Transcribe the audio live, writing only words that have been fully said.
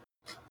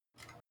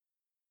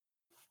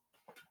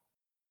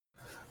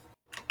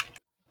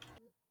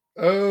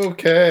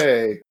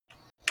Okay.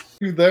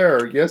 You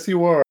there? Yes,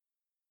 you are.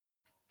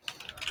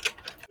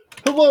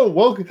 Hello,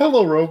 welcome.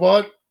 Hello,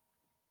 robot.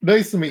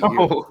 Nice to meet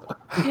you.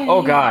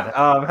 Oh God.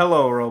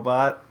 Hello,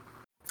 robot.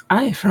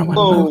 I, for one,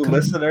 Hello, welcome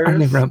listeners. our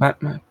new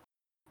robot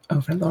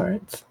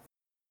overlords.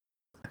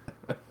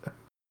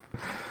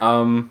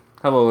 Hello,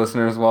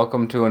 listeners.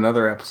 Welcome to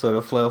another episode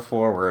of Flail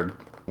Forward,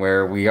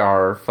 where we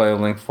are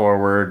flailing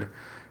forward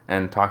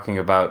and talking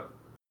about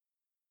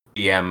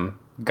DM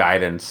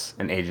guidance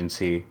and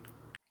agency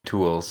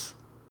tools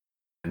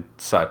and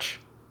such.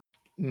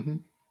 Mm-hmm.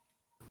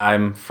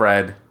 I'm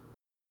Fred.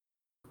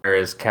 There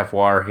is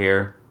Kefwar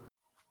here,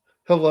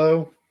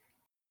 Hello.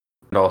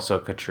 and also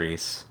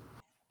Catrice.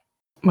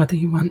 Whether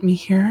you want me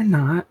here or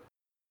not.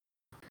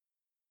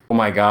 Oh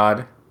my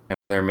God, and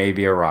there may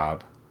be a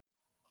Rob.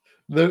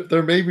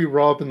 There may be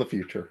Rob in the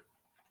future.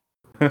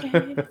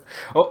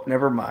 Oh,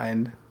 never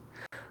mind.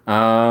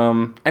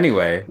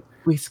 Anyway.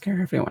 We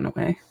scare everyone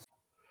away.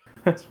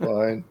 It's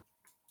fine.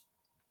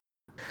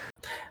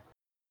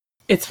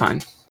 It's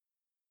fine.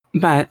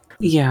 But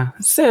yeah,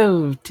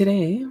 so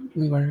today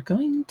we were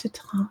going to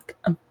talk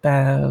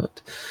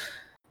about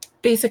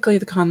basically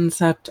the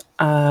concept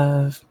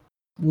of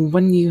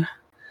when you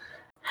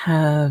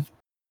have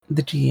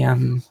the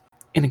GM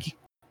in a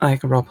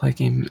roleplay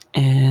game,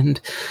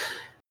 and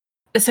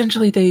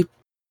essentially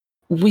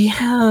we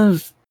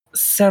have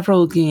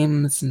several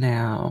games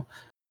now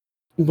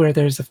where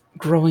there's a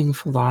growing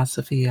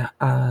philosophy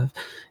of,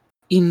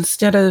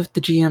 instead of the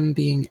GM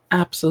being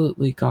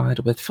absolutely God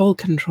with full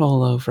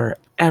control over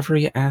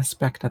every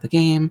aspect of the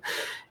game,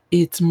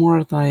 it's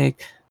more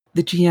like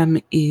the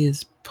GM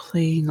is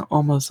playing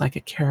almost like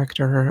a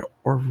character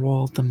or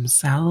role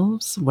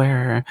themselves,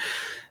 where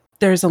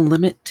there's a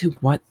limit to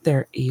what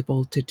they're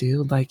able to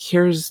do. Like,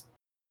 here's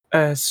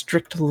a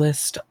strict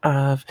list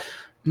of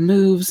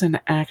moves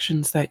and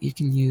actions that you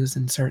can use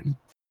in certain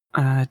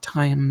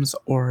times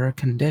or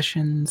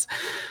conditions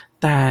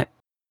that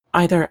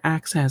either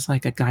acts as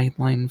like a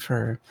guideline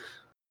for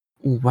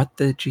what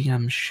the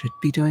GM should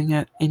be doing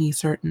at any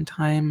certain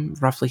time,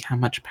 roughly how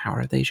much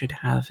power they should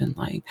have in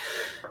like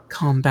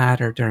combat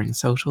or during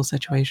social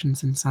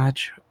situations and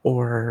such,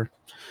 or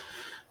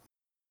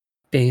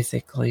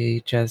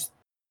basically just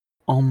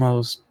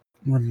almost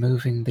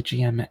removing the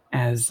GM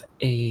as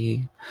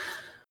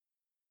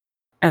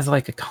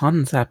like a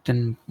concept,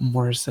 and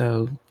more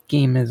so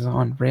game is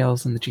on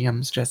rails and the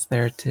GM's just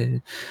there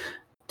to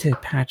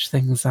patch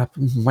things up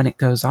when it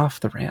goes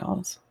off the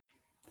rails.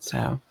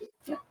 So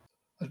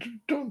I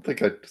don't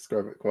think I'd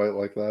describe it quite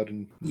like that.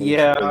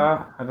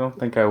 I don't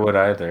think I would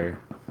either.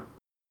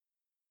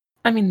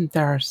 I mean,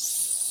 there are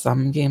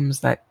some games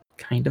that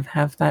kind of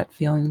have that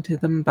feeling to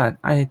them, but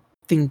I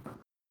think,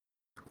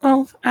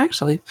 well,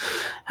 actually,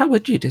 how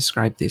would you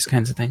describe these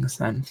kinds of things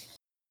then?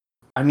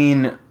 I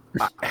mean,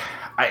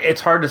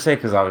 it's hard to say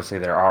because obviously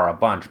there are a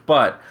bunch,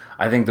 but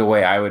I think the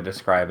way I would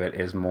describe it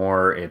is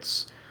more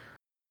it's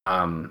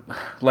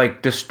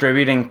like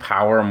distributing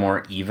power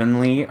more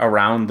evenly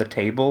around the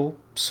table,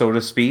 so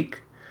to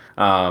speak.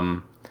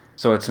 So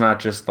it's not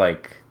just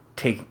like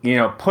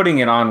putting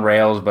it on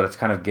rails, but it's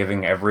kind of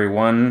giving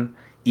everyone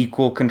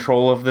equal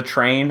control of the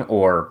train,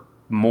 or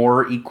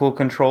more equal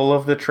control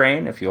of the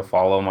train, if you'll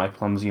follow my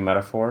clumsy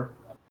metaphor.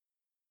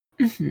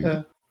 Mm-hmm.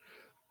 Yeah.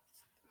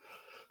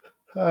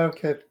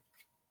 Okay.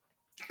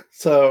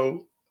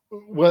 So,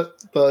 what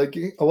a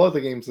lot of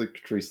the games that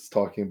Catrice is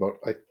talking about,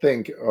 I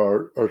think,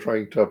 are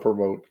trying to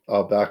promote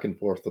back and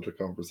forth of the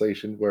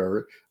conversation,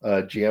 where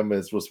GM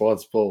is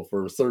responsible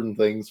for certain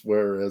things,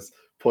 whereas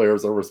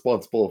players are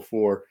responsible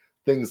for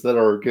things that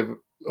are given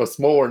a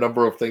smaller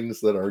number of things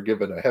that are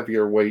given a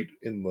heavier weight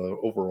in the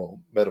overall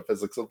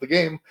metaphysics of the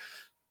game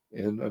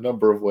in a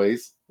number of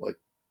ways. Like,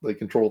 they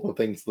control the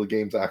things the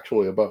game's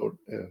actually about,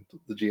 and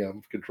the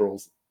GM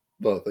controls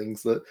the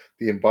things that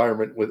the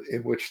environment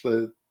in which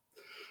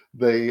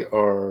they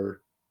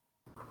are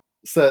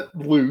set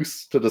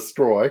loose to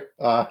destroy.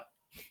 No,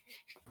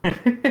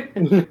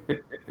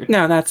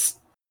 that's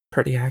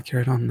pretty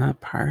accurate on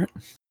that part.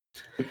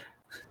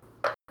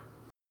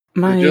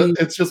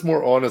 It's just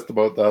more honest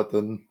about that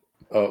than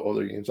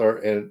other games are,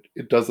 and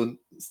it doesn't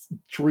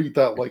treat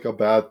that like a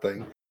bad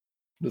thing,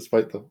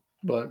 despite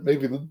but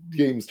maybe the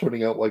game's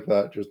turning out like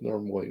that just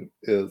normally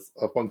is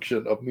a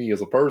function of me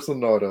as a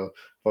person, not a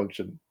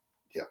function.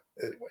 Yeah.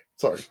 Anyway,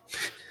 sorry.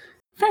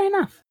 Fair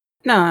enough.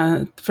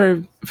 No,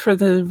 for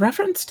the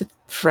reference to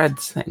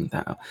Fred's thing,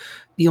 though,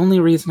 the only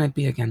reason I'd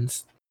be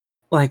against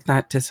like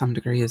that to some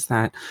degree is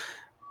that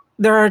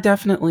there are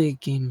definitely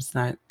games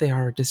that they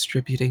are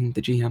distributing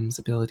the GM's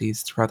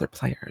abilities through other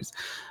players.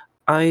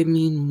 I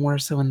mean more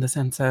so in the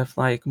sense of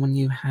like when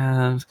you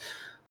have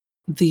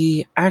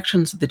the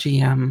actions of the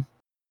GM,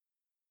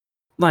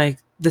 like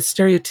the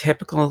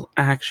stereotypical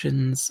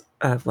actions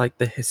of like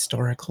the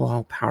historical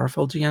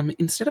all-powerful GM,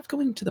 instead of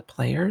going to the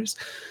players,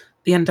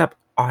 they end up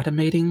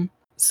automating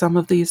some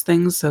of these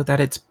things so that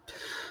it's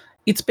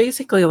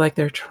basically like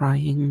they're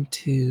trying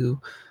to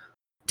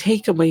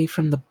take away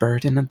from the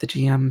burden of the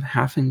GM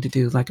having to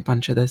do like a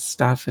bunch of this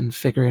stuff and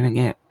figuring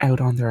it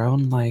out on their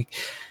own. Like,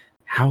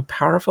 how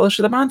powerful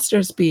should the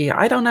monsters be?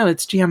 I don't know.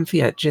 It's GM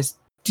Fiat. Just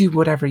do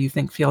whatever you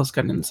think feels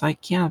good. And it's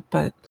like, yeah,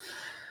 but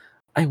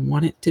I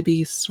want it to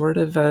be sort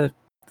of a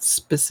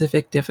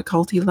specific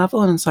difficulty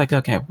level. And it's like,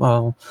 okay,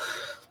 well,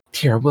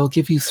 here, we'll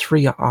give you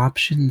 3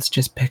 options.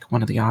 Just pick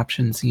one of the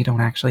options. You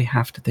don't actually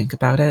have to think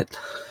about it.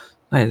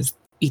 As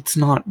it's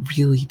not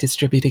really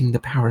distributing the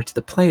power to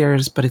the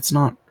players, but it's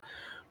not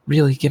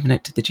really giving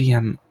it to the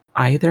GM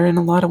either in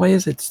a lot of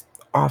ways. It's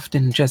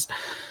often just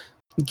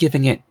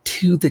giving it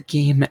to the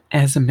game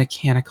as a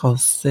mechanical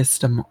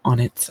system on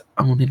its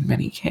own in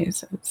many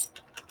cases.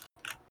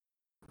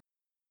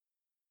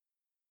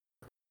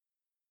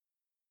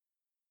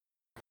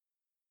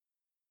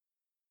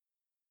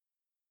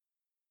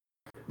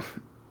 I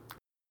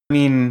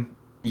mean,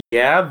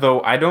 yeah,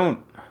 though I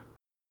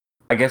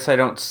guess I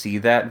don't see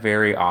that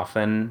very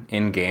often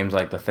in games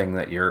like the thing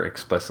that you're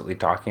explicitly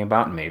talking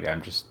about. And maybe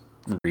I'm just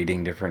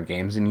reading different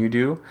games than you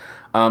do.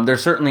 There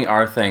certainly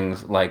are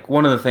things like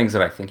one of the things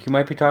that I think you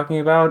might be talking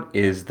about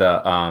is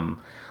the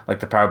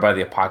like the Powered by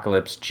the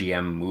Apocalypse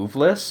GM move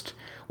list,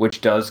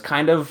 which does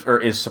kind of or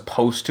is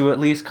supposed to at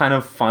least kind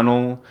of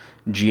funnel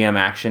GM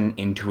action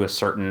into a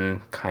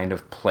certain kind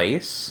of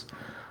place.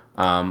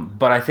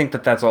 But I think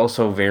that that's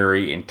also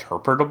very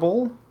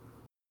interpretable.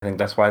 I think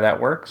that's why that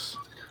works.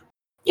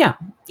 Yeah,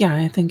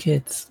 I think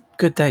it's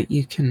good that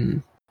you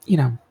can,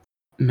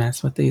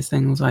 mess with these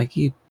things like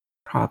you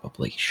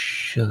probably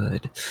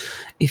should.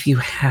 If you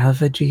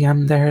have a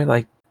GM there,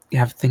 like you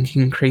have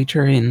thinking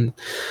creature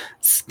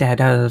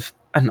instead of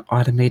an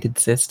automated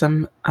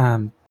system,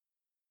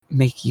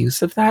 make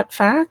use of that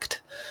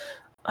fact.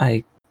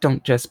 I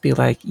don't just be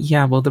like,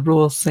 yeah, well, the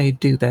rules say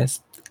do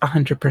this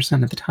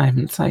 100% of the time.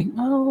 It's like,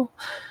 well,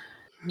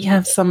 you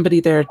have somebody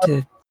there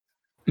to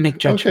make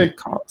judgment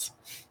calls.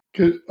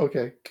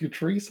 Okay,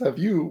 Catrice, have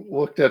you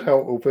looked at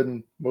how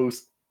open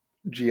most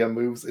GM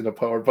moves in a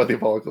Powered by the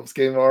Apocalypse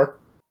game are?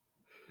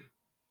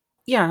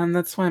 Yeah, and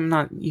that's why I'm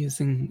not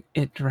using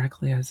it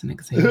directly as an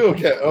example.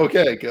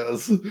 Okay,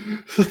 because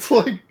it's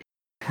like...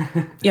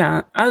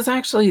 Yeah, I was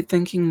actually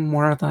thinking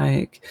more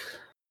like,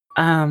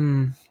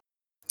 I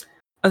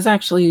was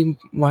actually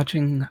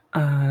watching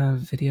a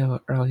video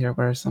earlier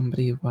where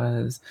somebody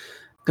was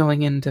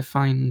going in to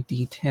find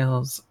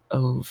details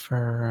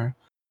over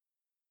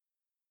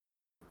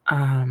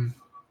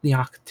the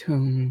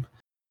Achtung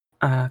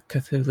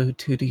Cthulhu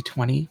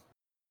 2D20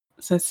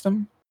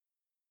 system.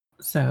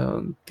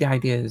 So the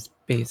idea is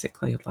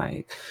basically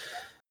like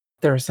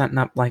they're setting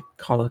up like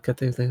Call of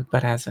Cthulhu,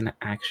 but as an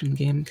action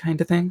game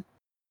kind of thing.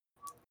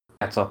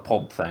 That's a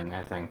pulp thing,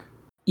 I think.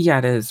 Yeah,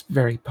 it is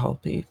very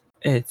pulpy.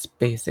 It's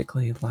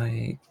basically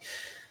like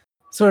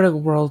sort of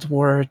World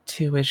War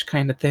II-ish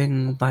kind of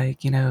thing.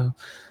 Like, the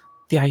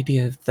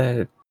idea of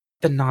the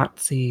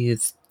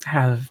Nazis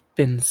have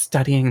been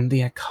studying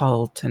the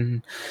occult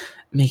and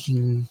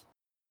making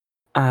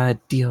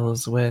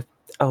deals with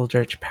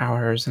eldritch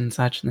powers and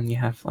such, and then you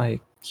have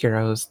like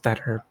heroes that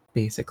are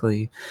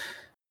basically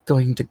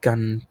going to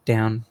gun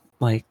down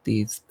like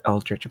these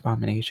eldritch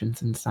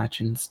abominations and such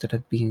instead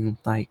of being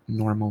like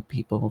normal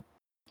people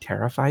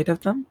terrified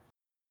of them.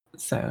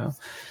 So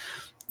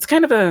it's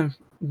kind of a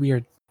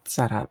weird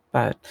setup,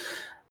 but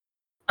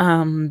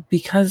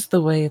because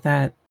the way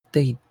that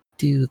they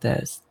do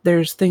this,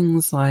 there's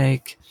things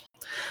like,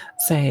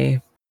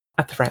 say,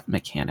 a threat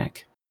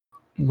mechanic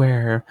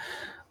where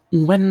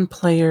when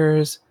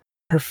players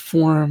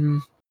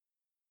perform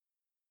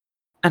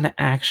an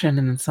action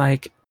and it's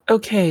like,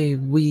 okay,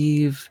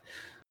 we've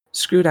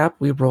screwed up,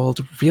 we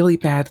rolled really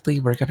badly,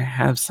 we're going to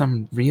have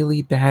some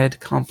really bad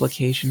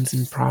complications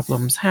and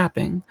problems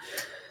happening,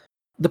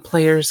 the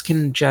players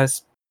can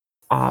just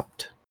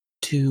opt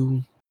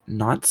to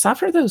not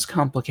suffer those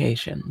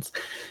complications.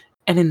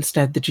 And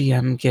instead, the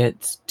GM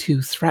gets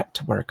 2 threat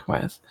to work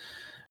with.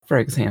 For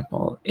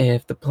example,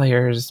 if the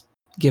players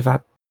give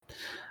up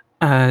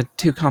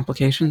 2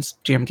 complications,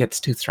 GM gets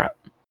 2 threat.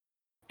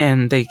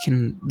 And the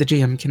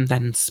GM can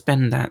then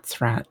spend that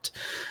threat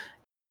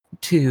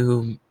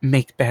to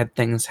make bad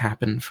things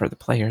happen for the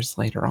players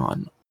later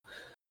on.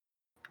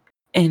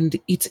 And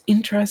it's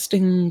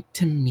interesting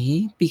to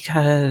me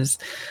because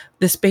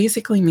this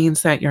basically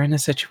means that you're in a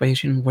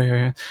situation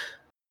where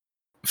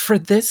for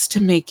this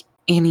to make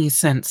any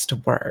sense to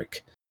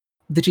work,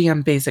 the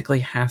GM basically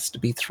has to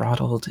be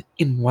throttled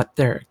in what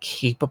they're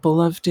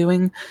capable of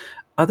doing.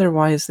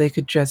 Otherwise, they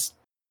could just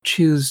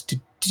choose to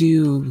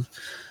do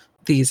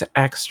these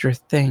extra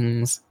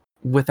things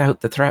without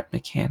the threat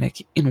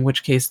mechanic, in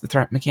which case the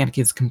threat mechanic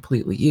is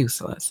completely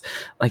useless.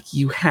 Like,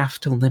 you have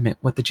to limit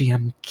what the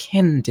GM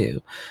can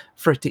do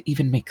for it to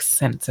even make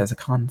sense as a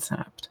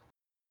concept.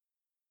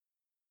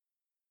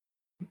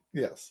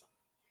 Yes.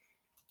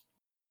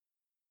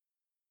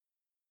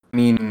 I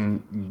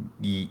mean,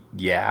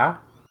 yeah.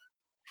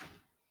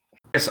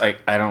 I guess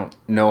I don't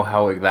know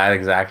how that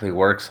exactly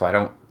works, so I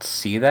don't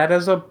see that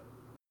as a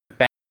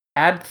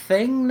bad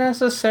thing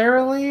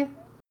necessarily.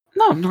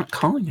 No, I'm not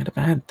calling it a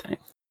bad thing.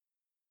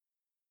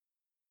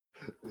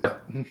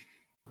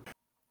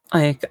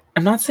 Like,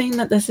 I'm not saying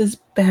that this is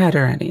bad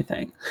or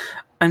anything.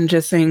 I'm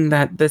just saying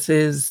that this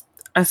is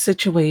a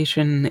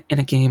situation in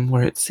a game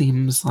where it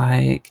seems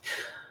like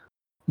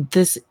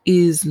this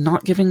is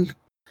not giving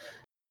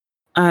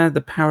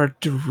the power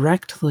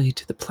directly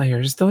to the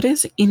players, though it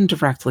is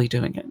indirectly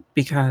doing it,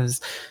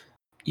 because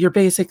you're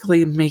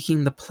basically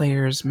making the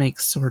players make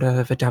sort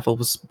of a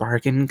devil's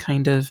bargain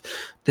kind of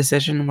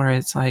decision where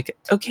it's like,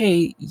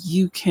 okay,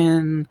 you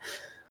can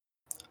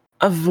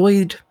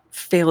avoid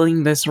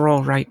failing this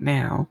role right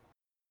now,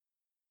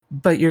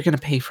 but you're going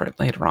to pay for it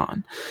later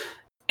on.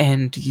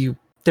 And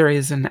there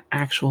is an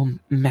actual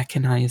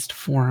mechanized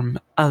form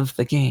of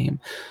the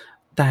game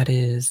that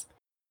is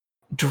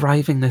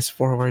driving this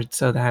forward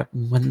so that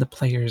when the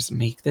players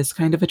make this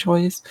kind of a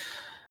choice,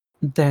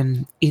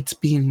 then it's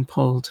being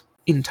pulled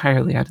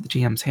entirely out of the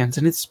GM's hands,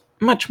 and it's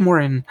much more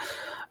in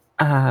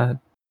uh,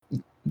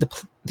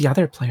 the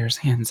other players'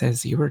 hands,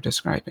 as you were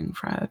describing,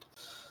 Fred.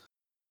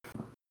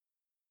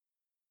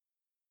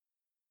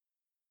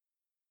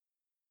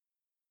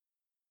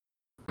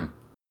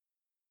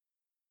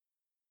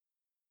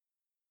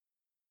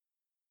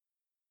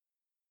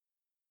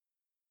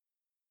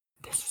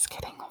 This is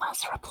getting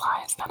less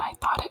replies than I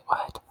thought it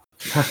would.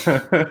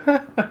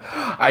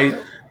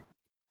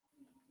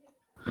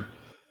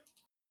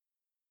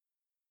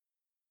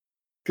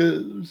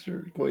 Because you're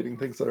equating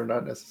things that are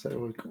not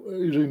necessarily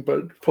equating,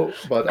 but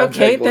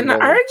Okay, then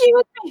argue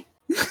with me.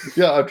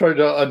 Yeah, I'm trying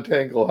to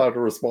untangle how to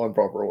respond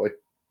properly.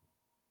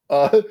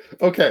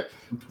 Okay,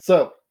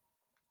 so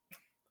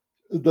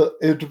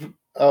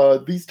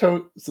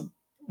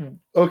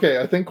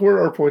okay, I think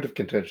where our point of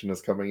contention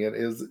is coming in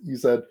is you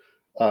said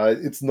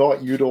it's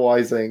not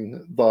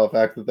utilizing the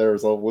fact that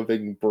there's a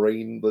living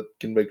brain that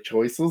can make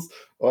choices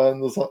on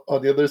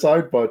the other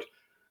side, but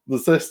the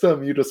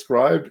system you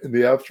described in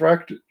the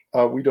abstract,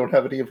 we don't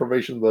have any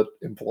information that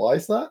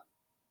implies that.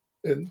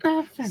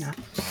 Fair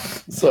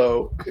enough.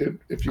 So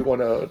if you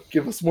want to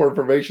give us more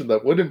information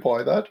that would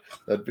imply that,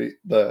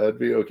 that'd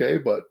be okay.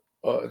 But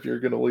if you're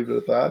going to leave it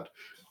at that,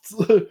 it's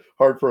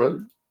hard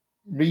for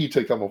me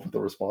to come up with a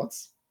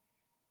response.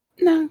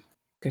 No,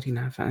 good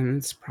enough. And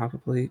it's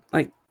probably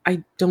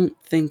I don't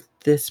think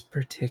this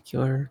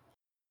particular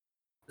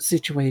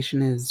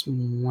situation is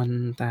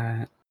one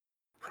that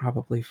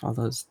probably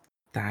follows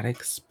that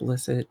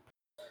explicit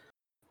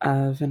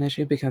of an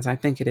issue, because I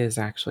think it is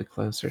actually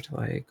closer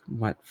to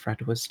what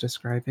Fred was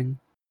describing.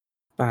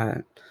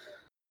 But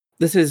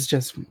this is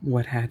just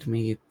what had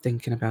me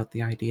thinking about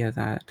the idea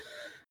that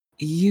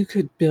you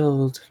could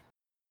build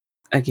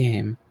a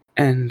game,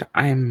 and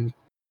I'm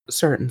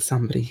certain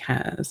somebody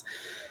has,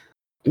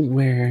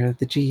 where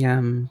the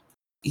GM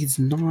is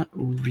not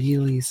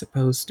really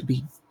supposed to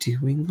be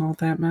doing all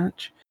that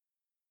much.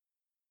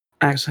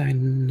 Actually, I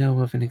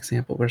know of an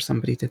example where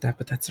somebody did that,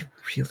 but that's a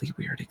really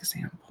weird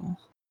example.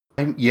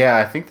 Yeah,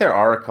 I think there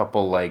are a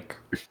couple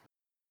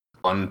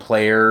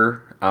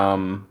one-player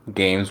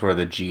games where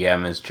the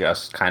GM is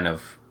just kind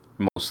of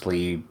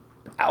mostly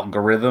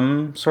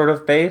algorithm sort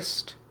of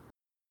based.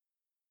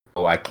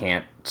 Oh, I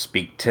can't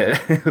speak to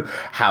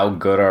how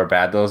good or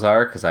bad those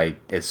are, because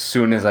as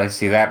soon as I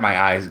see that, my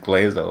eyes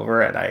glaze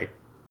over and I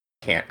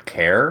can't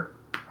care.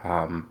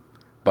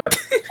 But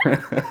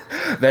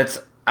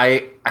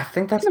I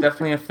think that's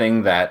definitely a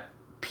thing that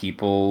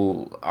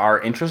people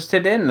are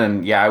interested in,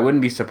 and yeah, I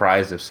wouldn't be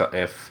surprised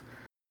if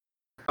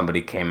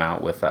somebody came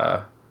out with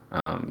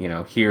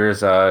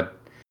here's a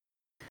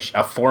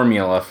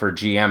formula for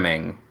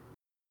GMing.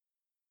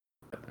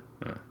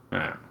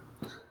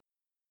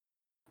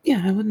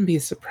 Yeah, I wouldn't be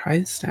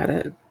surprised at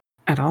it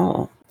at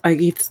all.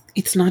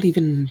 It's not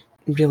even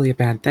really a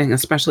bad thing,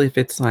 especially if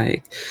it's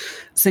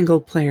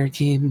single player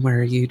game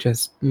where you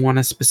just want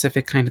a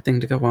specific kind of thing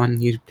to go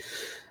on. You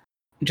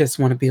just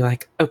want to be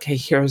like, okay,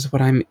 here's what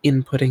I'm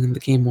inputting, and the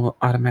game will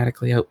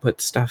automatically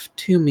output stuff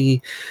to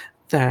me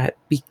that,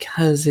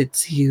 because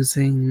it's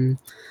using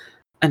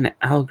an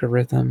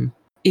algorithm,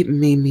 it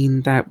may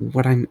mean that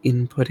what I'm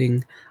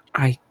inputting,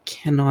 I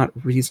cannot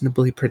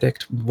reasonably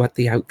predict what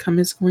the outcome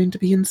is going to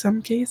be in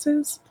some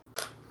cases.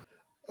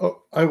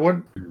 Oh,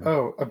 I'm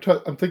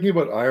thinking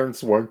about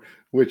Ironsworn,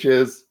 which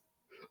is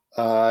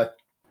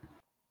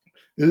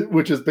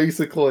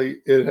basically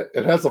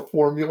it has a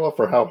formula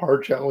for how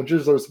hard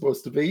challenges are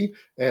supposed to be,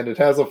 and it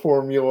has a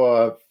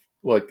formula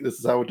this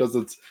is how it does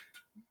its.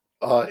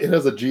 It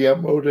has a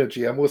GM mode and a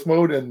GMless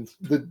mode, and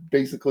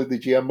basically the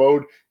GM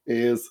mode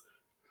is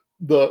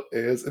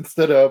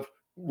instead of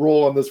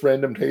roll on this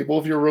random table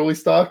if you're really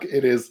stuck,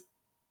 it is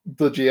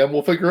the GM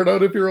will figure it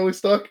out if you're really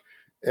stuck,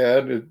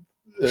 and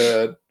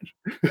and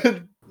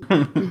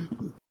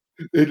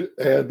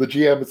the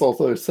GM is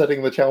also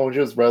setting the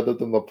challenges rather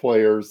than the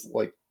players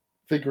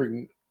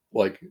figuring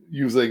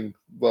using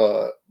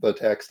the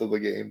text of the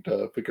game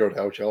to figure out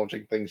how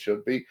challenging things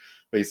should be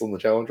based on the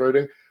challenge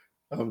rating.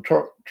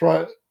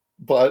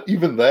 But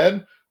even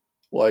then,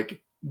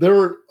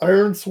 their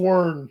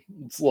Ironsworn,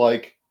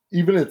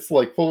 even it's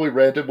fully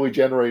randomly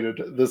generated,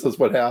 this is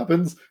what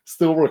happens,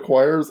 still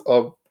requires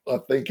a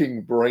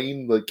thinking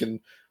brain that can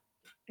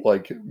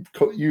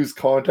use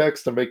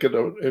context to make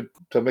to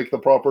make the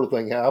proper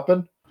thing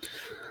happen.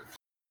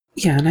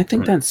 Yeah, and I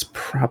think that's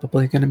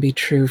probably going to be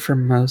true for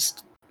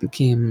most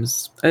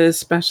games,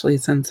 especially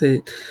since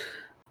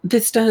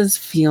this does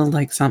feel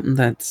like something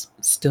that's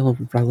still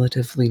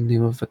relatively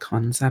new of a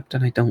concept,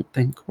 and I don't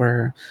think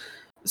we're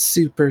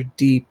super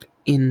deep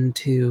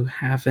into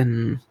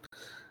having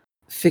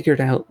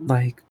figured out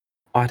like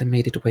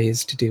automated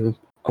ways to do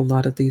a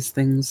lot of these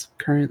things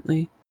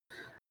currently.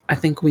 I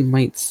think we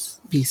might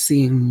be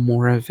seeing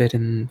more of it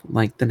in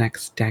like the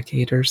next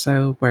decade or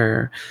so,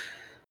 where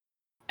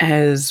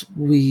as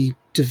we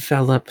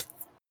develop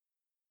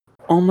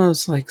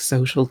almost like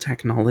social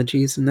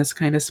technologies in this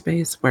kind of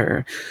space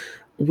where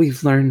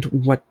we've learned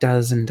what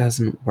does and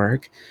doesn't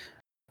work,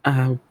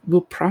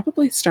 we'll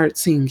probably start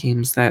seeing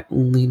games that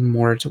lean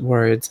more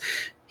towards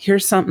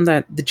here's something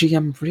that the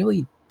GM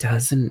really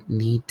doesn't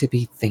need to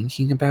be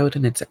thinking about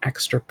and it's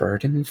extra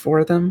burden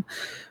for them.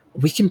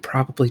 We can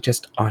probably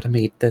just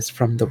automate this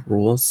from the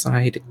rules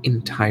side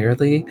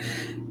entirely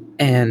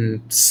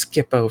and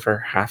skip over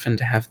having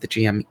to have the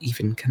GM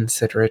even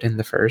consider it in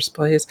the first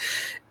place.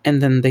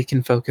 And then they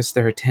can focus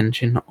their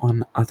attention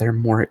on other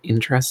more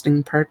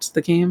interesting parts of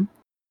the game.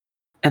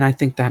 And I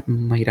think that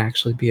might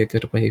actually be a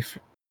good way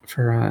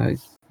for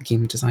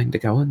game design to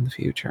go in the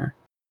future.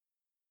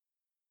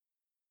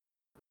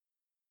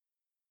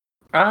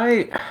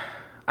 I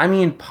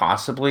mean,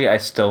 possibly. I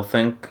still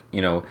think,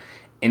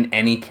 in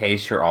any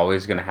case, you're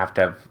always going to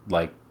have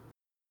like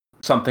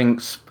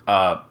something,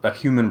 a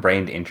human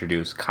brain to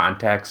introduce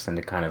context and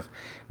to kind of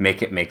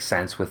make it make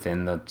sense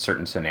within the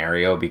certain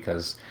scenario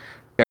because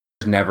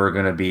there's never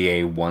going to be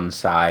a one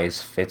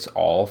size fits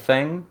all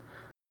thing.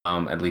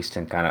 At least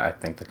in kind of, I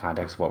think, the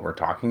context of what we're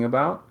talking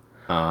about.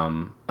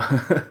 Um,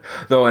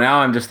 though now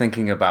I'm just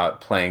thinking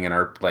about playing an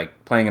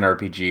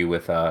RPG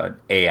with a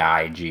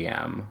AI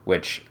GM,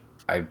 which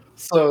I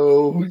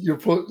So you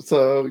put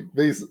oh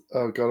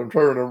god, I'm trying to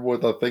remember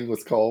what that thing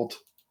was called.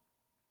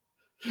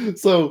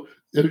 So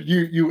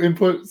you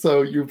input,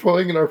 so you're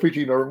playing an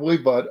RPG normally,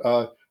 but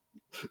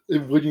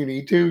when you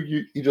need to,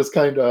 you just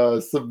kind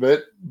of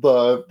submit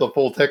the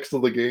full text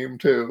of the game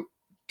to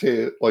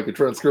like a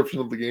transcription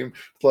of the game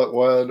to that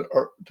one,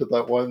 or to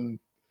that one,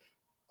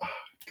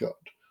 god,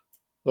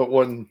 that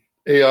one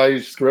AI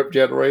script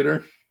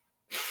generator.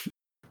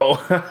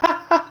 oh,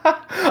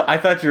 I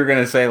thought you were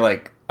gonna say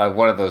like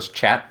one of those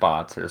chat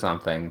bots or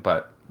something,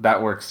 but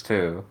that works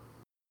too.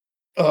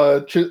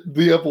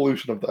 The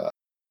evolution of that.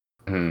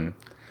 Hmm.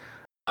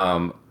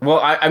 Well,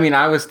 I mean,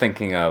 I was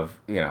thinking of,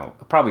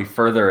 probably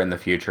further in the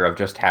future of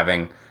just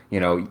having, you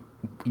know,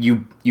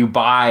 you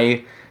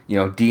buy,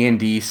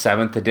 D&D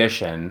 7th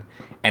edition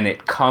and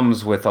it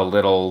comes with a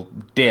little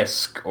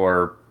disc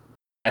or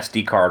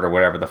SD card or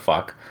whatever the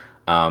fuck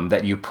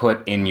that you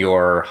put in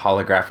your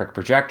holographic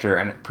projector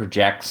and it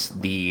projects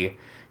the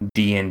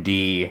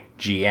D&D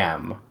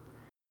GM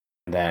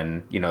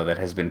then, that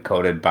has been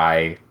coded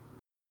by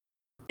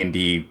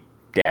D&D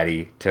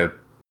Daddy to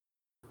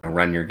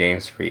run your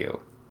games for you.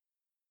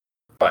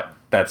 But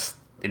that's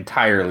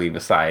entirely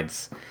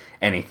besides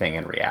anything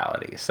in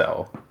reality.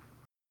 So,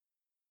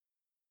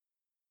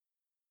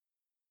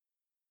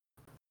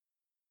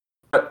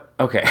 but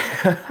okay,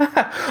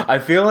 I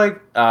feel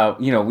like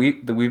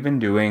we've been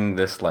doing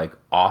this like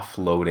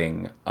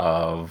offloading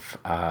of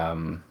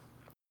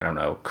I don't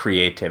know,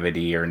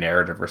 creativity or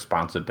narrative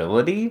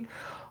responsibility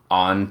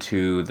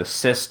onto the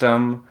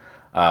system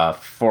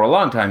for a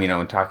long time.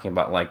 And talking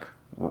about like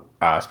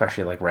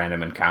especially like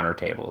random encounter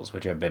tables,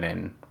 which have been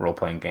in role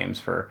playing games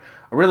for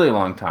a really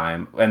long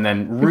time. And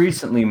then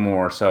recently,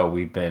 more so,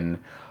 we've been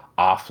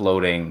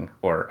offloading,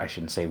 or I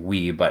shouldn't say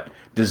we, but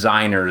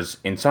designers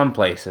in some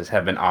places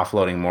have been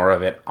offloading more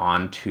of it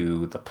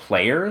onto the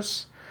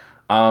players,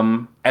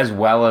 as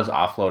well as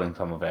offloading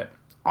some of it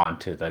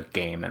onto the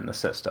game and the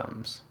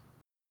systems.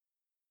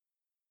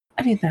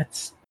 I mean,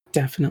 that's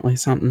definitely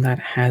something that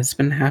has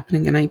been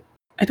happening, and I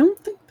don't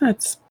think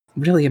that's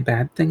really a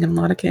bad thing in a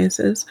lot of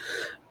cases,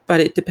 but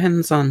it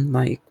depends on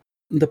like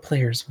the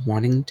players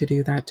wanting to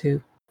do that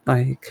too.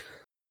 Like,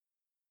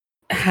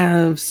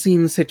 have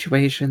seen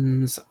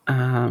situations.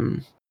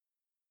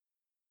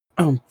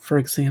 For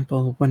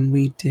example, when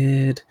we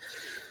did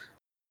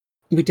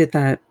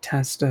that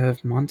test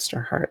of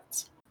Monster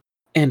Hearts,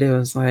 and it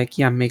was like,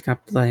 yeah, make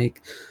up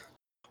like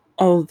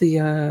all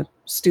the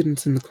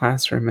students in the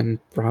classroom, and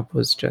Rob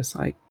was just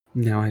like,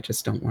 no, I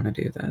just don't want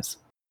to do this.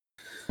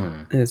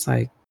 Hmm. It's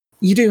like,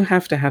 you do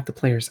have to have the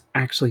players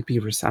actually be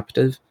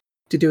receptive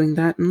to doing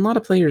that, and a lot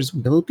of players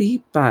will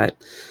be, but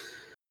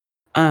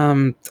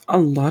a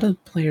lot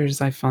of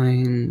players I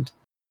find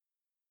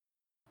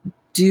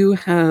do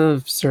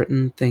have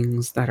certain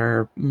things that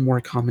are more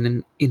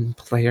common in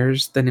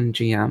players than in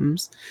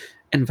GMs,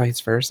 and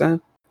vice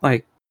versa.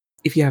 Like,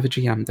 if you have a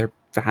GM, they're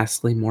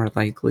vastly more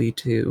likely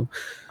to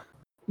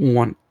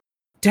want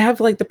to have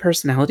like the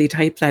personality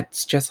type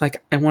that's just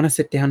like, I want to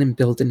sit down and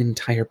build an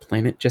entire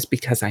planet just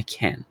because I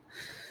can.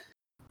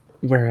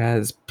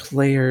 Whereas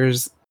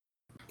players,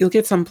 you'll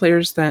get some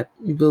players that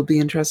will be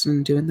interested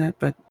in doing that,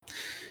 but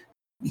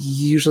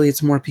usually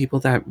it's more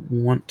people that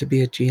want to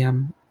be a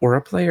GM or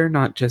a player,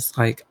 not just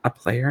like a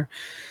player.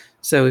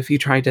 So if you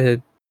try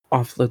to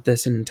offload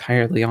this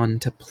entirely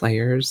onto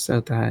players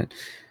so that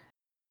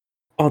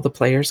all the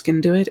players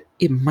can do it,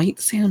 it might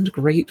sound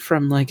great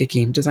from like a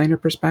game designer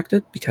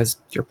perspective because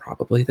you're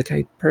probably the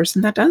kind of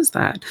person that does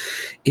that.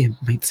 It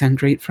might sound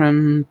great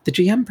from the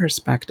GM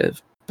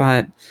perspective,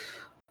 but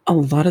a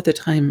lot of the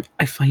time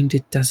I find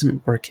it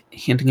doesn't work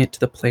handing it to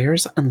the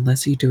players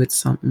unless you do it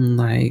something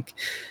like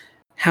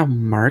how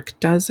Mark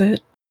does it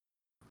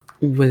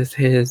with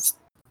his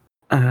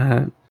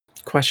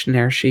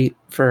questionnaire sheet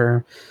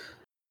for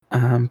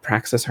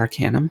Praxis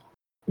Arcanum,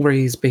 where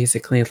he's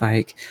basically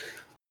like,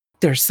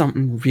 there's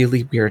something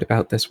really weird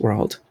about this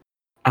world.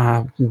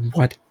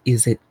 What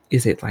is it?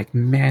 Is it like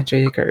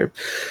magic or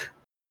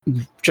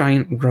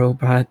giant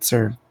robots,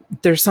 or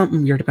there's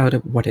something weird about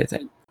it? What is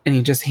it? And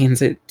he just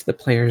hands it to the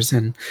players,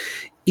 and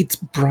it's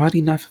broad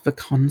enough of a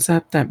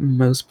concept that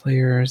most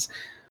players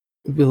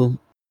will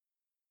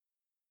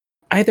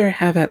either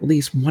have at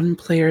least one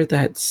player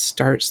that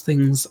starts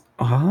things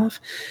off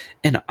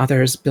and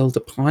others build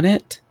upon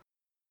it,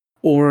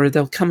 or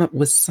they'll come up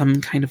with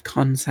some kind of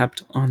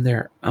concept on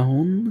their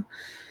own,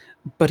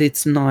 but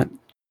it's not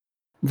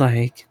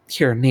like,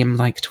 here, name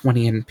like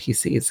 20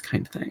 NPCs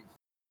kind of thing.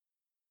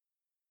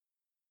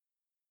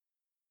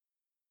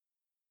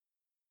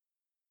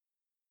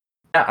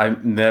 Yeah,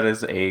 that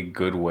is a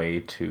good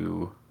way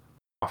to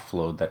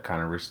offload that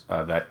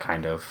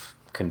kind of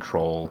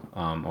control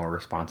or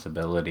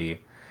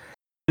responsibility.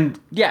 And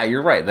yeah,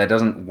 you're right. That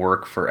doesn't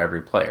work for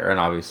every player, and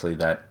obviously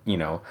that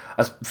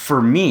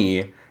for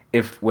me,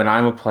 if when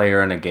I'm a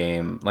player in a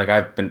game, like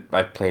I've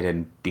played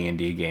in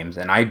D&D games,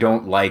 and I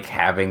don't like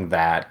having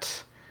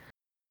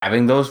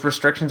those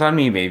restrictions on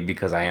me, maybe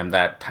because I am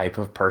that type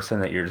of person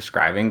that you're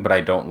describing, but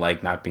I don't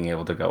like not being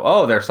able to go,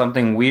 oh, there's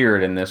something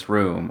weird in this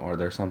room, or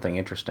there's something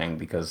interesting,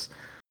 because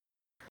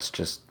it's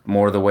just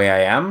more the way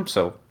I am.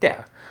 So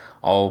yeah,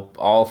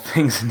 all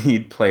things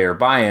need player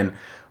buy-in.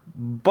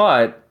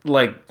 But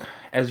like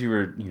as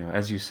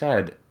you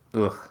said,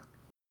 ugh,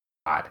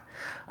 God.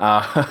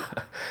 Uh,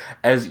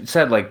 as you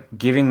said, like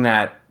giving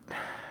that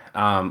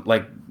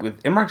like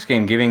with Immark's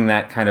game, giving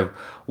that kind of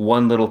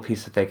one little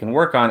piece that they can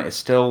work on is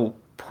still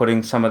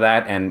putting some of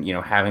that, and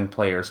having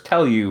players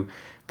tell you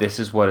this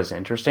is what is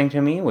interesting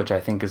to me, which I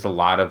think is a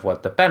lot of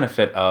what the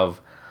benefit of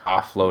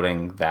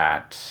offloading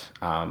that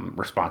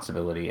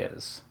responsibility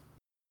is.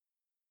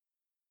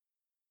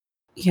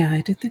 Yeah,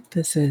 I do think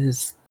this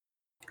is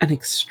an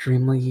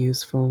extremely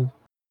useful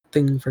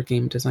thing for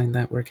game design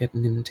that we're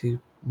getting into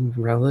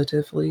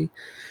relatively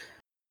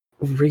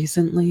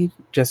recently,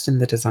 just in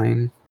the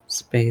design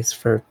space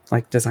for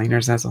like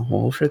designers as a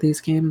whole for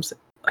these games.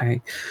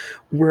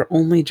 We're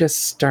only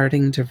just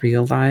starting to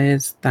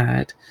realize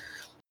that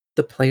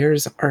the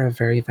players are a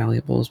very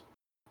valuable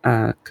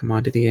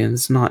commodity, and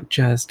it's not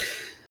just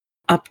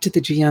up to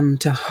the GM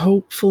to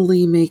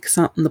hopefully make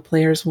something the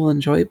players will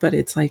enjoy, but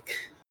it's like,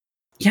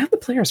 you have the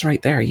players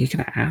right there. You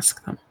can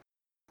ask them,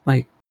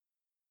 like,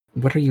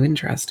 what are you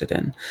interested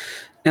in?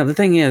 Now, the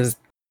thing is,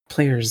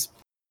 players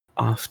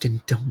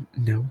often don't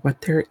know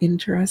what they're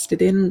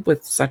interested in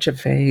with such a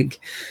vague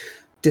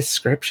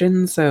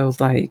description. So,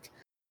 like,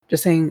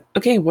 just saying,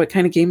 okay, what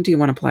kind of game do you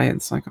want to play?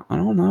 It's like, I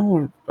don't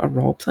know, a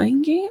role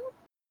playing game?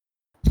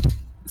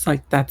 It's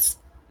like, it's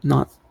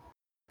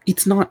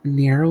not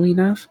narrow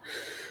enough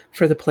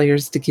for the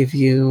players to give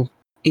you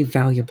a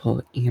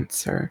valuable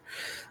answer.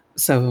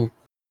 So,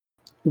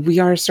 we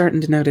are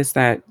starting to notice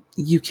that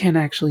you can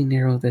actually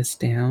narrow this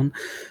down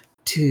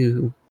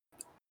to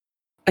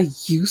a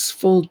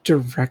useful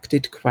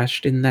directed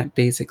question that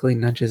basically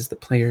nudges the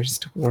players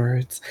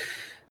towards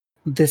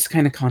this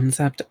kind of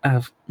concept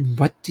of,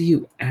 what do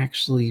you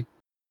actually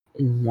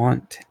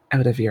want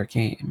out of your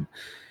game?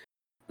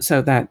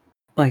 So that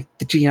like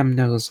the GM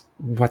knows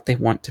what they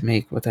want to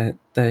make with it,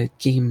 the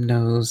game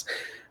knows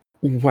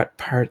what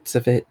parts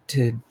of it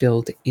to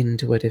build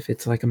into it if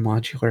it's like a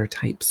modular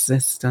type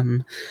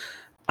system,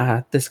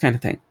 this kind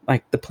of thing.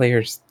 Like the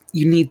players,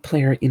 you need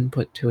player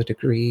input to a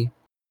degree,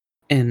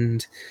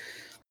 and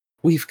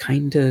we've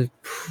kind of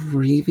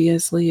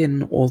previously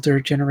in older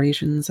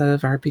generations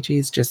of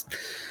RPGs just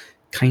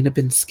kind of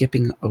been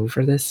skipping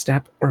over this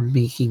step or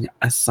making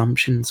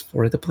assumptions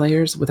for the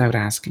players without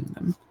asking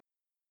them.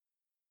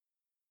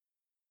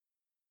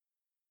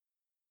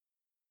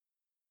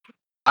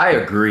 I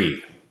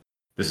agree.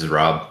 This is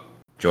Rob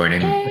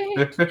joining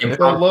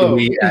Hello.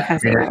 impromptu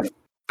at minute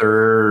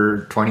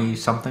 20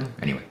 something.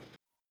 Anyway,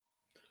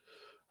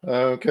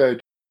 Okay. Do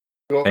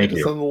you want Thank me to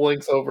you. send the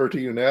links over to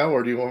you now,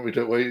 or do you want me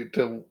to wait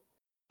till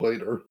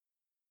later?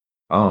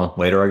 oh,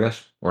 later I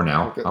guess, or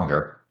now. Okay. I don't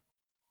care.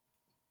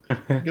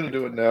 I'm gonna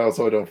do it now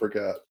so I don't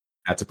forget.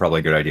 That's probably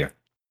a good idea.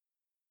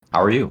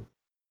 How are you,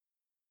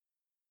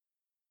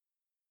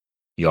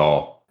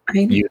 y'all?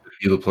 I'm You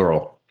the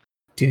plural.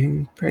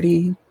 doing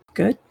pretty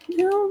good,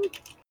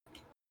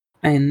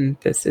 and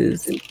this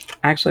is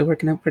actually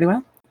working out pretty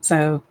well.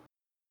 So,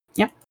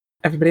 yeah,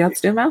 everybody else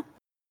doing well?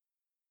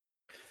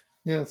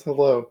 Yes,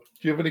 hello.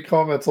 Do you have any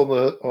comments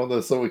on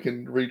this so we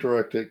can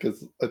redirect it?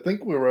 Because I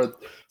think we were at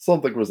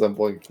something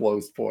resembling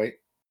closed point.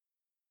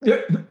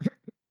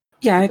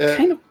 Yeah, I Uh,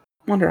 kind of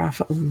wander off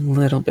a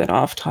little bit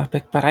off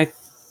topic, but I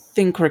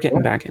think we're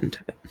getting back into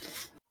it.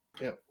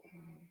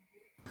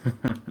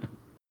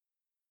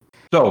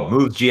 So,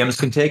 moves GMs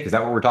can take, is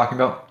that what we're talking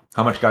about?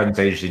 How much guidance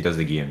agency does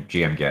the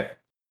GM get?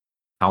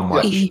 How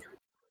much?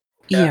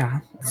 Yeah.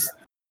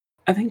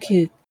 I think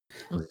 0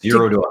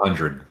 to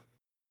 100.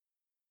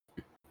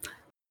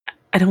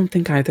 I don't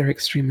think either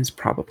extreme is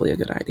probably a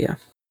good idea.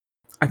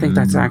 I think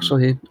that's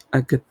actually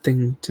a good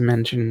thing to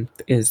mention,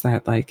 is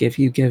that, like, if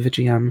you give a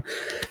GM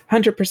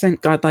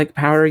 100% godlike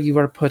power, you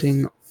are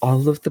putting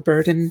all of the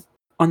burden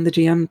on the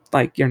GM.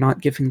 Like, you're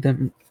not giving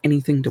them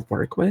anything to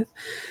work with,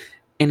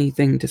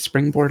 anything to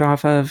springboard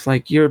off of.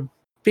 Like, you're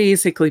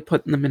basically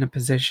putting them in a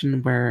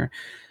position where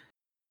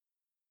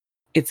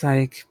it's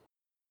like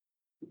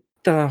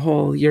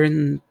you're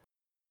in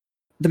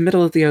the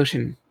middle of the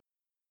ocean.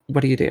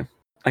 What do you do?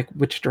 Like,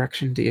 which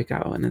direction do you go?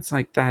 And it's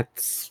like,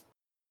 that's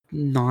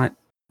not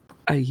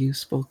a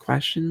useful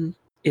question.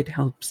 It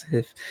helps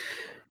if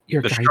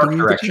you're The shark guiding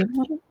the direction. GM a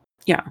little.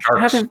 Yeah.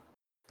 Sharks.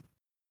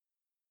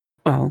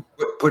 Well,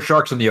 Put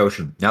sharks in the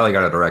ocean. Now they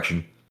got a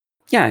direction.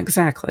 yeah,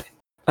 exactly.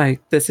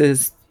 Like, this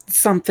is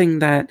something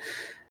that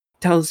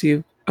tells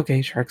you,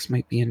 okay, sharks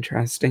might be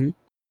interesting,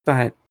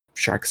 but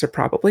sharks are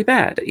probably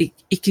bad.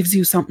 It gives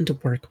you something to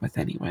work with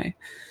anyway.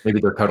 Maybe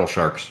they're cuddle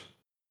sharks.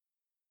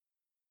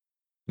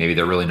 Maybe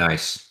they're really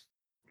nice.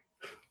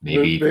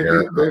 Maybe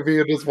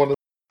it is one of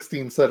the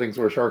 16 settings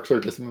where sharks are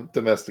just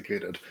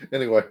domesticated.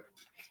 Anyway.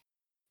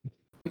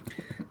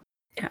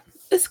 Yeah,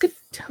 this could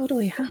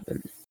totally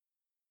happen.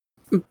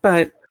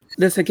 But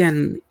this,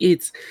 again,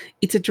 it's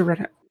a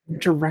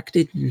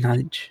directed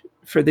nudge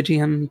for the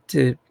GM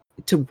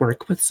to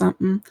work with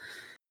something.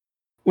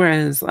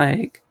 Whereas,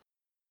 like,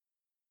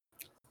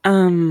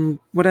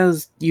 what I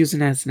was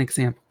using as an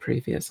example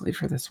previously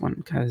for this one,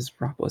 because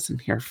Rob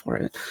wasn't here for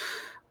it,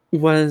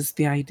 was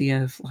the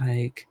idea of,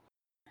 like,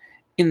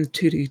 in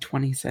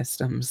 2D20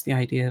 systems, the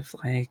idea of,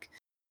 like,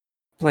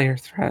 player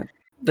threat.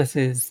 I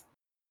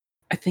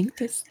think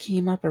this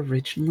came up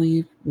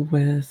originally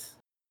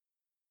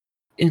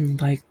in,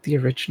 like, the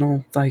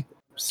original, like,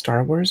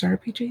 Star Wars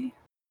RPG.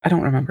 I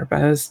don't remember,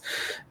 but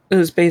it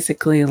was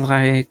basically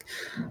like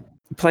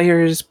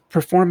players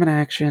perform an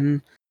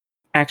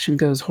action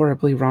goes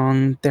horribly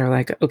wrong. They're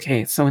like,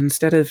 okay, so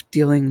instead of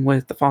dealing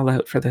with the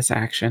fallout for this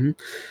action,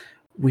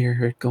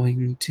 we're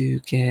going to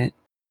get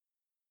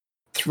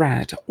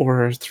threat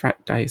or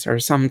threat dice or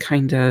some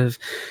kind of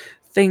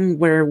thing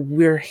where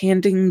we're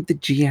handing the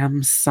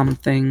GM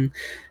something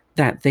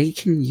that they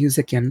can use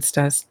against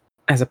us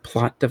as a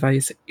plot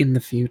device in the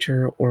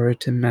future, or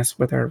to mess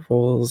with our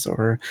rolls,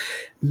 or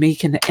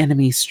make an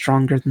enemy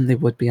stronger than they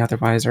would be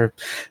otherwise, or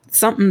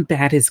something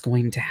bad is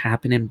going to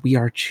happen and we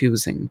are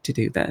choosing to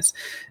do this.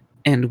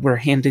 And we're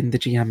handing the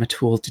GM a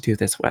tool to do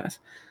this with.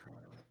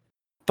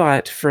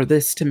 But for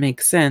this to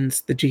make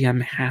sense, the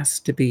GM has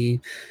to be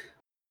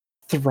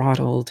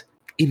throttled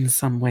in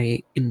some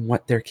way in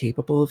what they're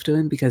capable of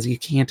doing, because you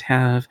can't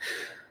have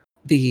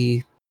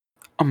the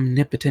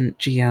omnipotent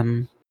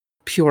GM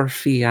pure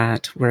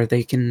fiat where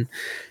they can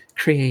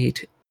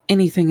create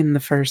anything in the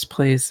first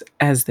place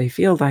as they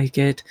feel like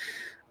it.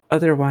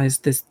 Otherwise,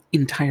 this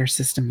entire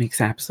system makes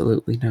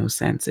absolutely no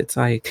sense. It's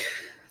like,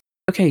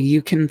 okay,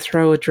 you can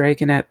throw a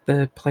dragon at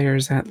the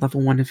players at level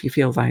 1 if you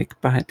feel like,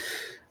 but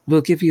we'll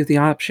give you the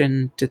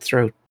option to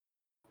throw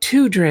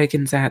 2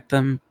 dragons at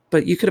them,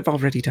 but you could have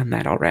already done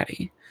that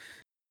already.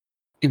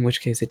 In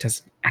which case, it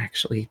doesn't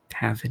actually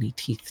have any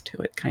teeth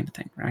to it, kind of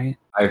thing, right?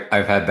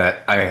 I've had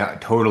that. I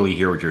totally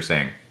hear what you're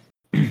saying.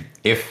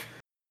 If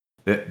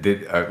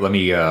let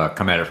me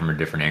come at it from a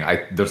different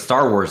angle. The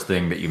Star Wars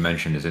thing that you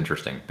mentioned is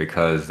interesting,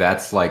 because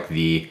that's like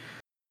you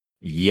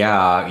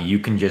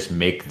can just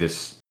make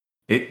this.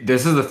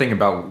 This is the thing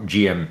about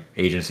GM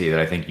agency that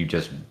I think you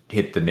just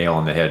hit the nail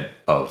on the head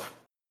of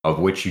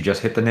which you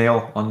just hit the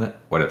nail on the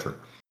whatever.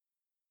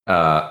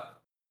 What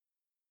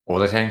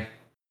was I saying?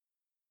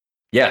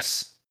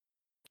 Yes.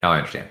 Now I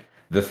understand.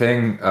 The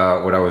thing,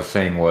 what I was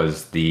saying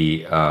was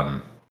the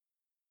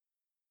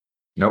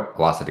nope,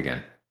 lost it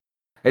again.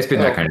 It's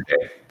been that kind of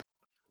day.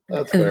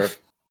 That's fair.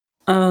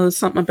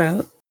 Something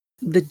about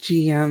the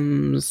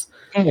GMs.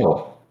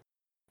 Oh.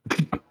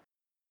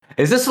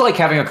 Is this like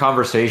having a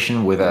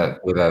conversation with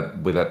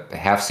a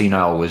half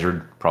senile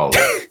wizard? Probably.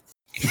 I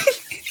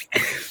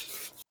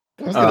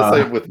was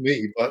gonna say with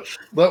me, but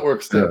that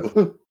works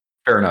too.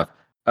 Fair enough.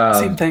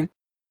 Same thing.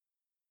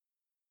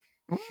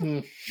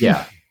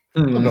 Yeah.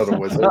 I'm not a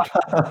wizard.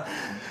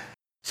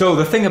 So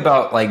the thing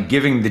about like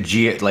giving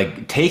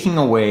taking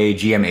away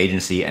GM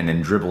agency and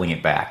then dribbling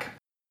it back,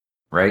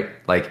 right?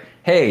 Like,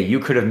 hey, you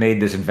could have made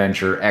this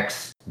adventure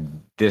X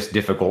this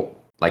difficult,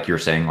 like you're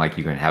saying, like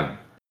you can have.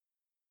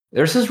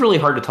 This is really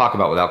hard to talk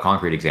about without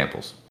concrete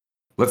examples.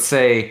 Let's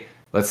say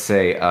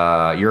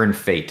you're in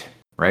Fate,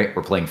 right?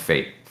 We're playing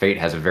Fate. Fate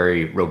has a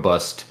very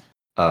robust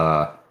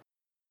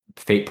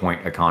fate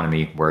point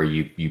economy where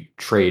you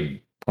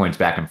trade points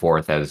back and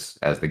forth as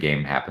the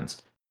game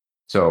happens.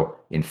 So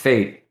in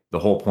Fate, the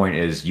whole point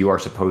is you are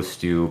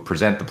supposed to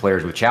present the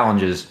players with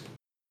challenges,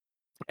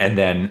 and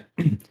then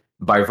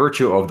by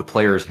virtue of the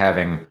players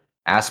having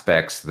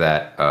aspects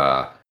that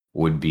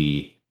would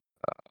be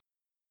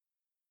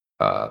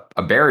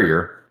a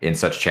barrier in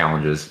such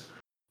challenges,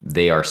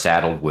 they are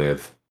saddled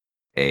with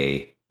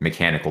a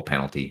mechanical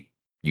penalty,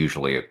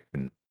 usually a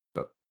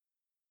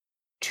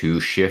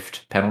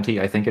 2-shift penalty,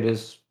 I think it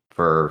is,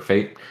 for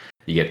Fate.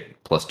 You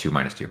get +2,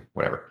 -2,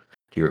 whatever,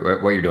 to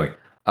what you're doing.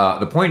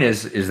 The point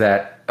is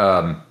that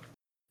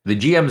the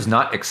GM is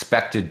not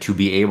expected to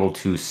be able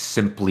to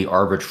simply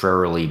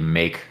arbitrarily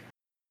make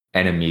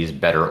enemies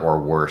better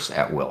or worse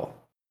at will,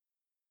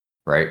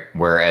 right?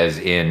 Whereas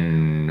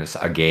in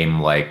a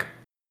game like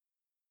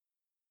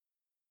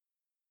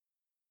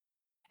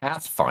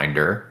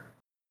Pathfinder,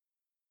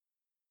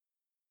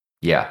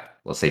 yeah,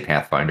 let's say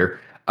Pathfinder,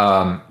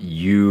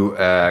 you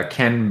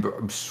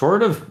can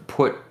sort of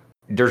put,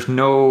 there's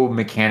no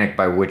mechanic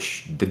by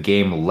which the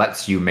game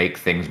lets you make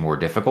things more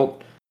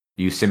difficult.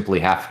 You simply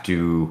have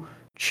to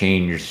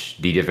change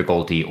the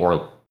difficulty,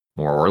 or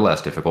more or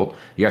less difficult.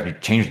 You have to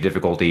change the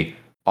difficulty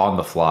on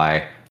the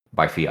fly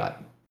by fiat,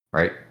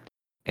 right?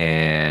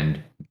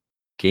 And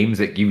games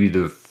that give you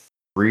the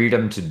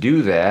freedom to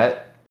do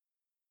that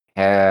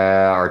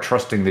are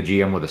trusting the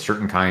GM with a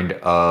certain kind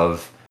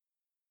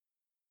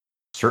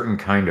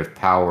of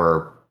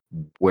power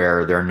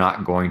where they're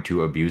not going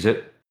to abuse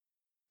it.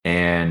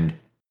 And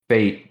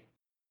Fate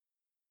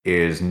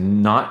is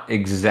not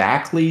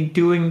exactly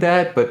doing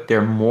that, but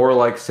they're more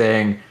like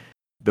saying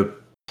the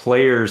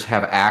players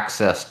have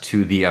access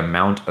to the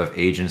amount of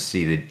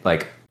agency that,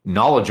 like,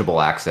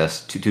 knowledgeable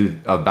access to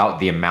about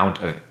the amount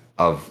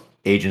of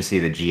agency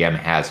the GM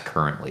has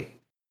currently,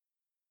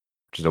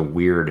 which is a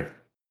weird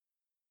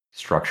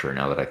structure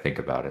now that I think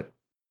about it,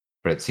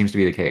 but it seems to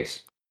be the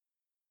case.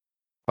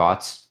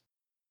 Thoughts?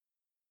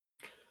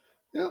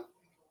 Yeah.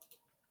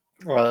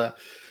 Yeah,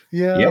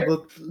 Yeah.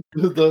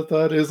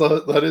 that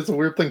is a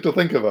weird thing to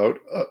think about.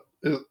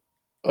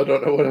 I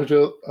don't know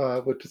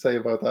what to say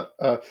about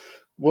that.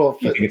 Well,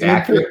 You think it's in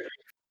accurate?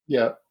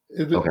 yeah,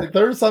 Okay.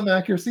 there is some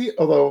accuracy,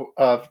 although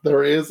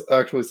there is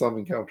actually some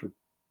encounter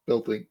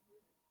building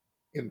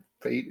in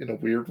Fate in a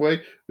weird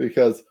way,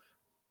 because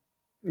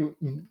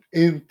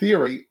in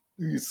theory,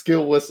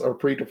 skill lists are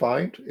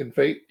predefined in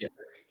Fate. Yeah.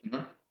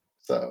 Mhm.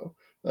 So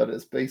that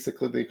is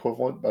basically the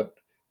equivalent, but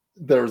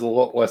there's a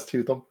lot less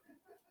to them.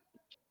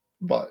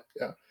 But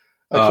yeah,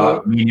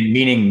 actually,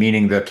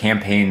 Meaning the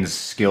campaign's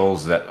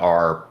skills that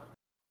are.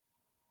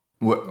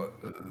 What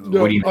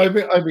no, do you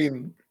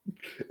mean?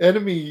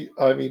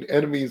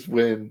 enemies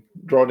when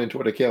drawn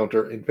into an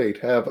encounter in Fate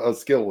have a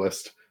skill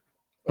list,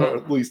 or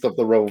at least of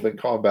the relevant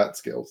combat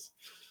skills.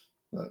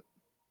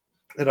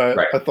 And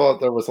Right. I thought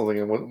there was something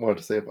I wanted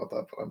to say about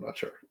that, but I'm not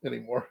sure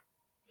anymore.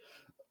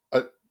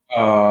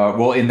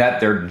 Well, in that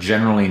they're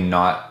generally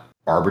not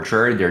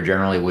arbitrary. They're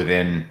generally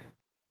within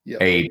Yeah,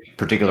 a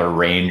particular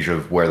range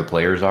of where the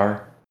players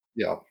are,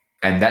 yeah,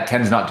 and that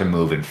tends not to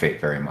move in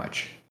Fate very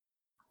much.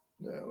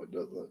 no, it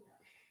doesn't.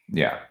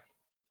 Yeah.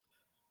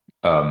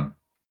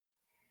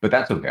 But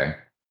that's okay.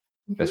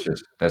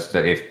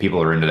 If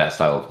people are into that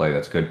style of play,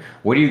 that's good.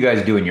 What do you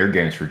guys do in your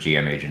games for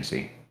GM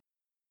agency?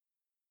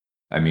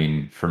 I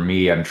mean, for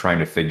me, I'm trying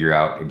to figure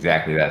out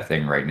exactly that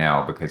thing right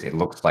now, because it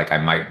looks like I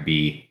might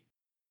be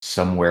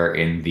somewhere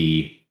in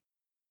the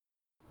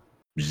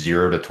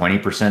 0 to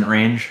 20%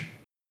 range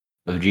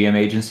of GM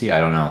agency. I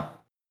don't know.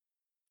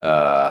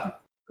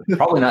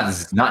 Probably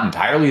not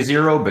entirely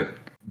 0,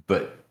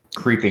 but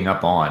creeping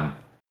up on.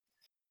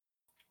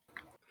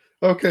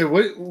 Okay,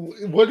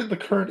 what in the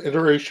current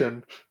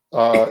iteration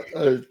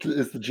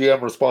is the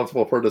GM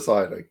responsible for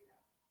deciding?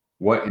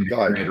 What in the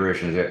current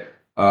iteration is it?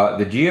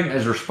 The GM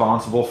is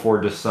responsible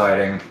for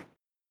deciding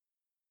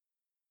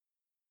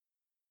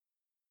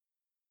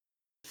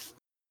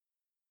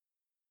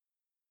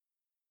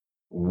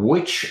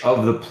which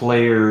of the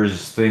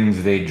players'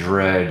 things they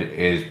dread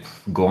is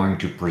going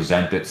to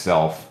present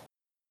itself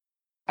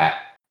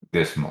at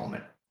this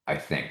moment. I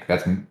think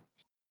that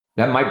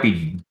might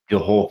be the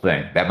whole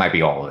thing. That might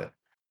be all of it.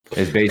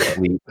 It's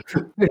basically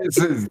it's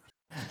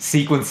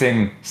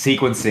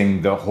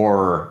sequencing the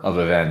horror of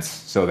events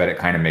so that it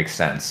kind of makes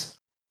sense.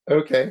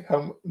 Okay,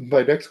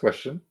 my next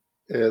question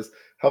is: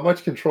 how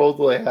much control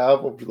do they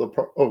have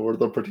over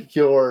the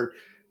particular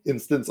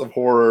instance of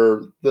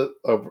horror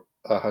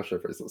how should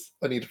I phrase this?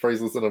 I need to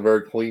phrase this in a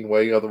very clean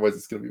way, otherwise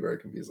it's going to be very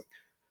confusing.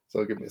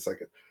 So give me a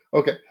second.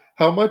 Okay,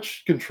 how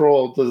much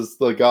control does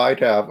the guide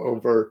have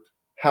over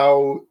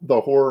how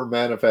the horror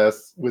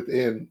manifests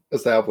within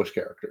established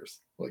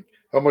characters? Like,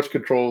 how much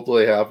control do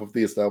they have of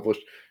the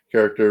established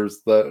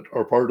characters that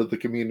are part of the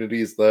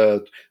communities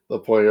that the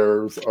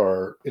players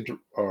are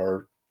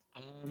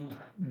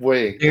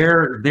weighing?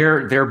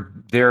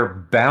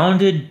 They're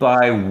bounded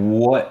by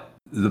what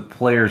the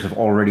players have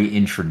already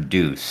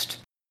introduced.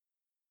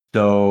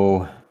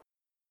 So,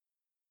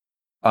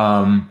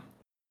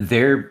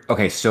 they're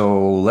okay.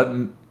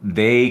 So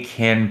they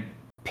can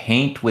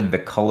paint with the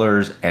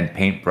colors and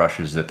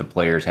paintbrushes that the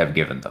players have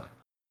given them,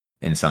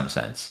 in some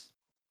sense.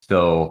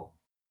 So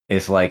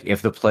it's like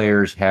if the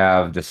players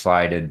have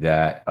decided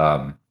that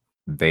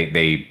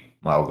they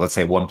well, let's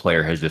say one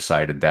player has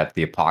decided that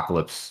the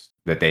apocalypse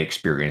that they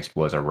experienced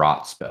was a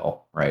rot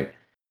spell, right?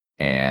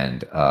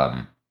 And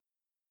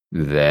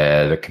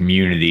the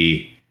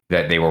community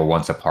that they were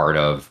once a part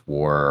of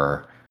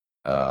were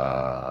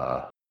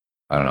I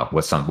don't know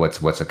what's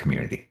a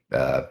community,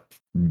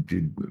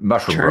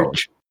 mushroom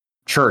growers,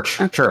 church,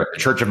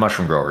 Church of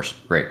Mushroom Growers.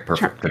 Great,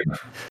 perfect. Good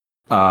enough.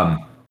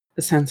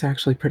 This sounds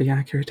actually pretty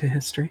accurate to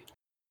history.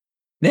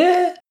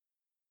 Yeah.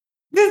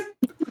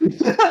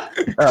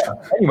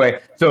 Anyway,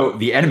 so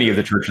the enemy of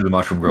the Church of the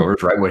Mushroom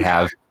Growers, right, would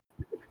have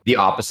the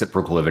opposite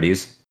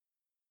proclivities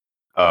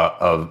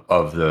of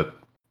the,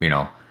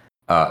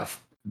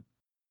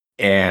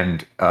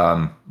 and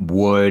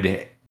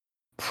would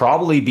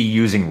probably be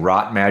using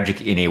rot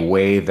magic in a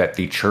way that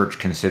the church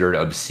considered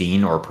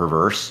obscene or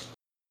perverse.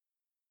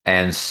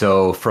 And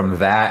so from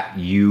that,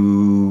 the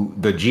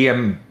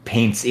GM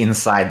paints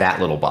inside that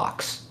little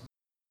box.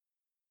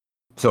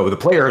 So the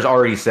player has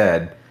already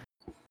said,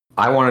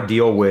 I want to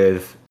deal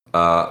with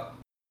rot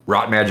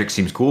magic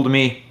seems cool to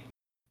me,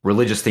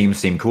 religious themes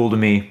seem cool to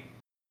me,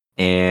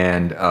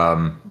 and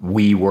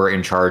we were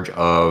in charge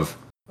of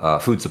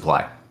food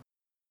supply.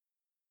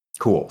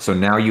 Cool. So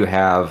now you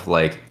have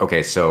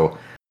so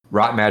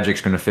rot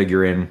magic's going to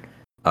figure in.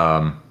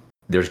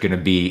 There's going to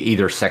be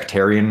either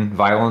sectarian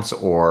violence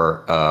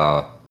or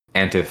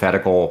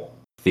antithetical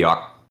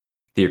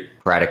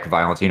theocratic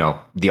violence,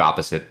 the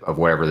opposite of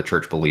whatever the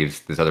church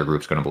believes this other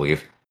group's going to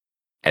believe.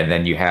 And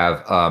then you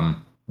have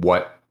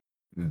what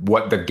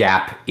the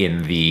gap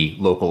in the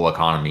local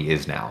economy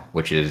is now,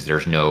 which is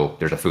there's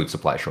a food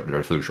supply shortage,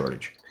 there's a food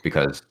shortage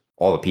because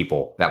all the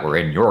people that were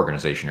in your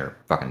organization are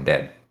fucking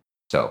dead.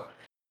 So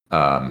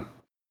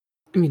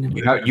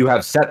you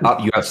have set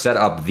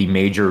up the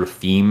major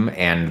theme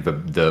and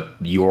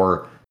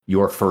your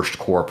first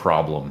core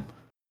problem,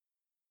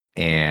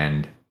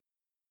 and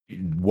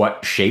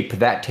what shape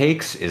that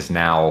takes is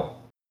now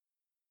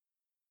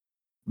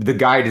the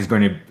guide is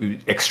going to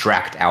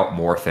extract out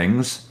more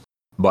things,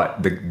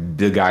 but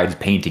the guide's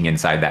painting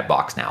inside that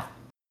box now.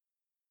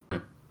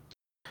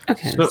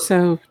 Okay,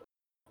 so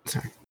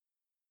sorry.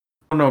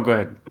 Oh, no, go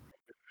ahead.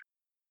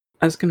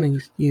 I was going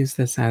to use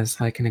this as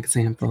like an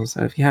example.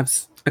 So if you have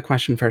a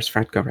question first,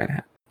 Fred, go right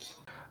ahead.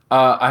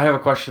 I have a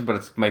question, but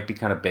it might be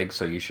kind of big,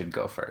 so you should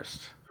go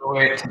first.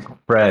 Wait,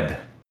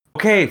 Fred.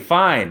 Okay,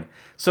 fine.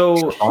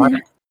 So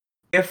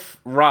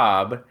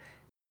Rob,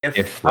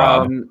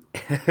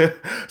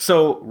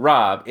 so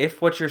Rob,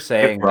 if what you're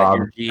saying that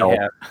your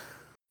GM,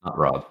 not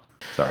Rob.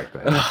 Sorry, go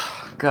ahead.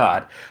 Oh,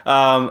 God.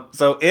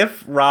 So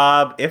if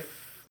Rob,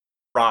 if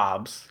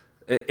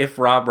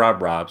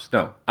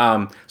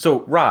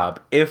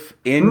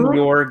in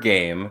your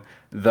game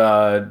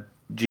the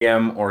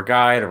GM or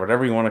guide or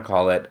whatever you want to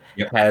call it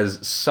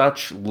has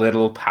such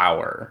little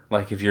power,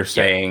 like if you're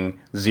saying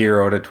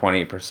 0 to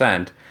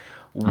 20%,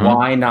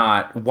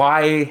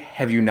 why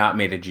have you not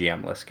made a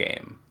GM-less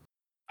game?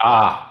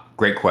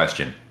 Great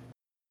question.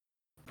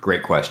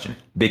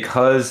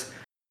 Because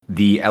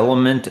the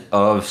element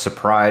of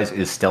surprise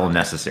is still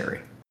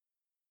necessary.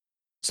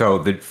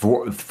 So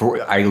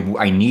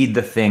I need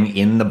the thing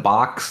in the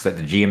box that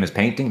the GM is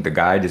painting, the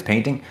guide is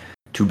painting,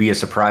 to be a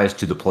surprise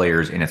to the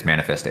players in its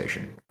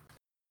manifestation.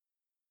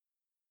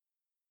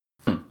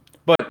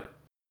 But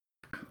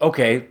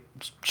okay,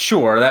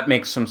 sure, that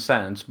makes some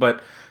sense.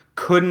 But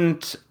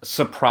couldn't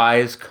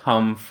surprise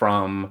come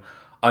from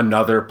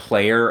another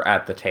player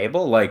at the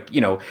table? Like,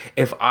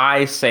 if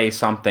I say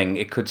something,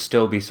 it could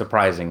still be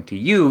surprising to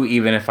you,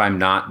 even if I'm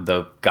not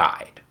the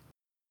guide.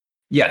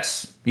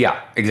 Yes.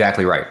 Yeah,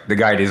 exactly right. The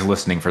guide is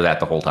listening for that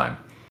the whole time.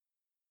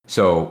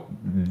 So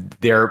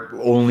they're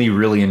only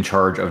really in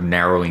charge of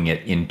narrowing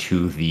it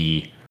into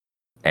the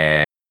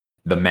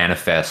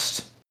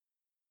manifest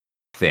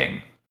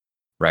thing,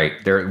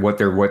 right?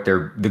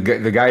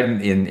 The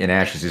guide in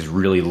Ashes is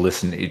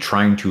really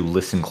trying to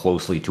listen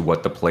closely to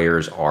what the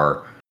players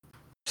are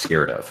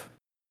scared of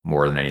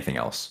more than anything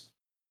else,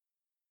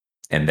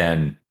 and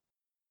then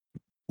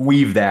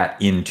weave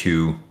that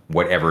into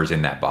whatever's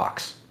in that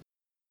box.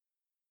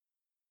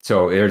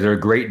 So there's a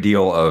great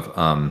deal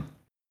of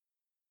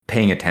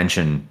paying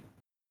attention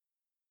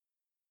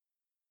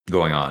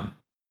going on.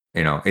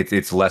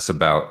 It's less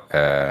about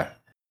I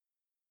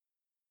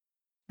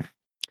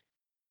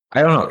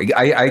don't know.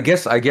 I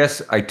guess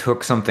I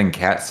took something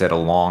Kat said a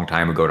long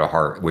time ago to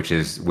heart, which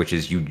is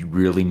you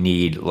really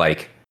need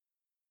like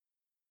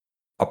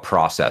a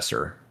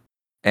processor.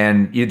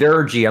 And there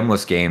are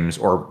GM-less games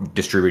or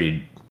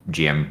distributed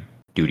GM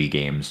duty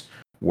games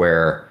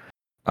where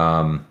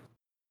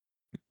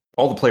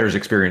all the players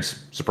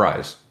experience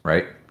surprise,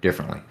 right?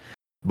 Differently.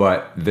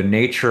 But the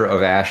nature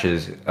of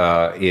Ashes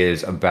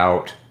is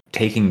about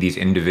taking these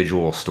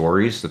individual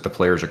stories that the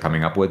players are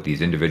coming up with,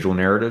 these individual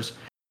narratives,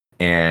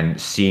 and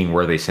seeing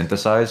where they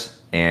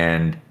synthesize.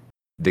 And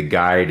the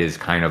guide is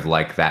kind of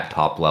like that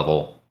top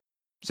level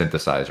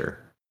synthesizer.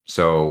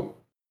 So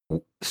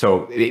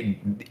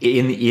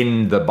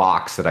in the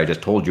box that I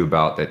just told you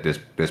about that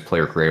this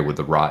player created with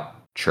the rot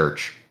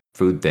church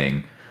food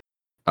thing,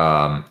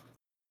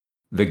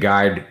 the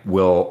guide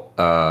will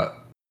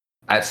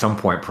at some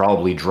point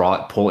probably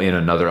pull in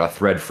a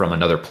thread from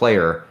another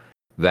player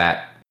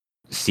that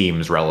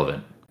seems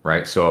relevant,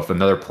 right? So if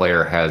another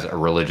player has a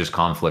religious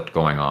conflict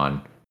going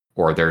on,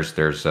 or there's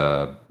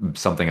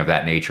something of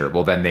that nature,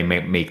 well, then they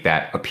may make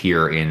that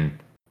appear in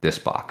this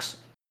box,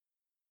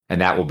 and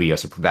that will be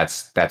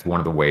that's one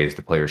of the ways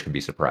the players can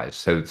be surprised.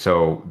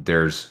 So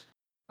there's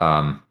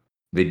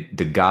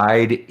the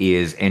guide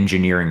is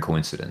engineering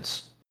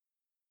coincidence.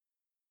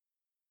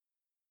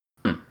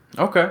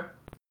 Okay.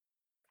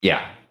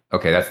 Yeah.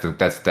 Okay. That's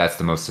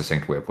the most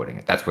succinct way of putting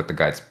it. That's what the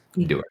guide's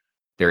doing.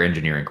 They're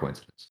engineering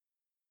coincidence.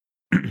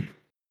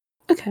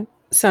 Okay,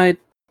 so I'd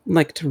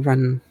like to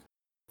run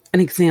an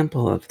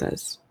example of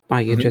this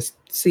by you, just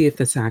see if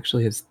this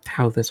actually is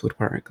how this would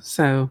work.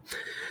 So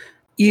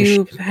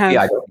you have...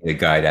 Yeah, I don't need a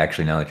guide,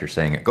 actually, now that you're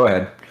saying it. Go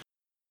ahead.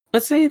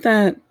 Let's say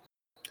that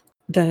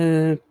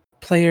the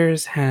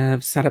players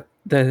have set up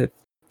the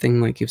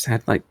thing like you've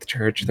said, like the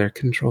church, their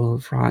control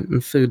of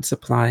rotten food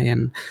supply,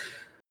 and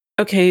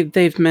okay,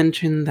 they've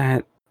mentioned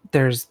that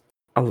there's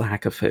a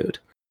lack of food.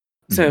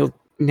 So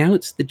now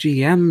it's the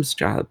GM's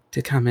job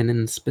to come in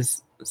and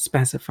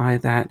specify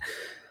that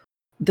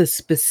the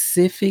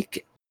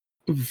specific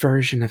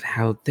version of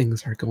how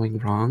things are going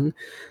wrong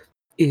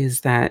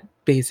is that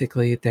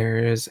basically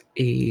there's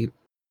a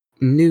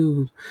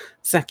new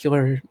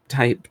secular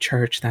type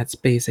church that's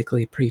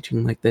basically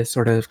preaching like this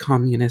sort of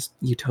communist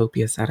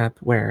utopia setup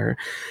where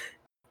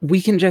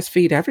we can just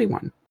feed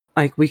everyone.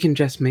 Like, we can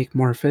just make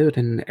more food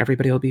and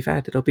everybody will be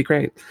fed. It'll be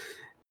great.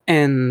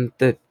 And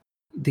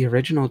the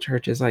original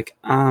church is like,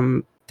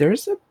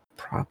 there's a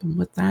problem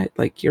with that.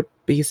 Like, you're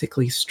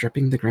basically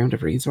stripping the ground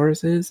of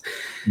resources.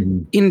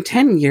 In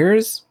 10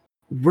 years,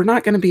 we're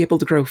not going to be able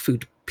to grow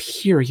food,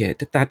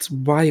 period. That's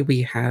why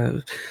we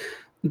have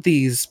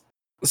these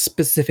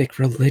specific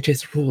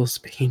religious rules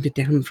handed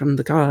down from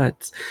the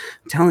gods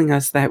telling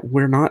us that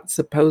we're not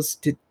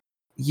supposed to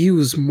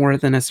use more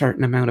than a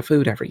certain amount of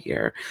food every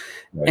year.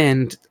 Right.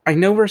 And I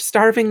know we're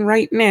starving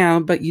right now,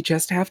 but you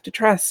just have to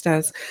trust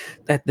us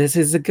that this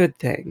is a good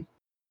thing.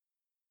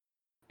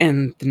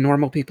 And the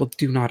normal people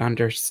do not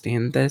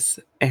understand this,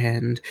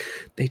 and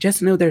they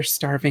just know they're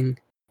starving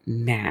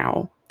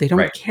now. They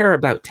don't care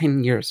about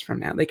 10 years from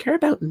now. They care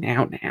about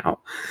now.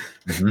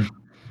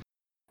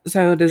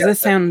 So does this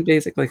sound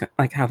basically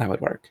like how that would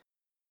work?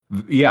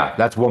 Yeah,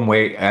 that's one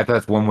way.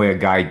 That's one way a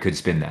guide could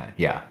spin that.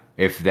 Yeah,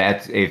 if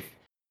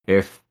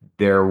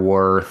there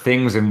were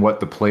things in what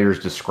the players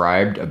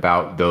described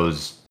about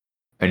those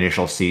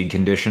initial seed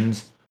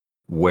conditions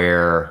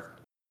where,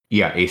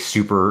 yeah, a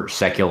super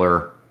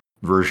secular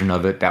version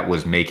of it that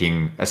was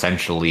making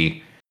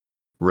essentially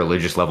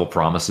religious level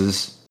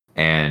promises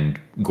and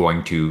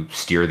going to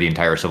steer the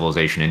entire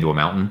civilization into a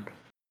mountain,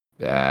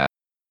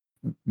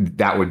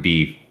 that would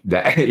be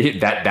that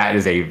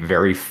is a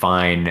very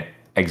fine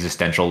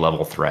existential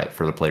level threat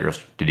for the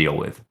players to deal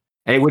with.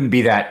 And it wouldn't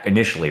be that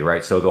initially,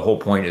 right? So the whole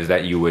point is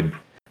that you would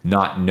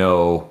not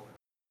know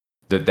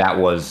that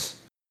was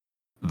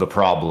the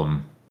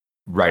problem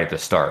right at the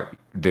start.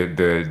 The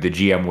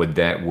GM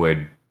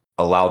would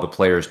allow the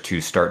players to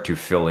start to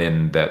fill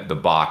in the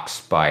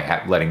box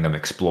by letting them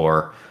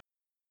explore,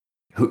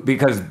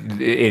 because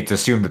it's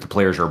assumed that the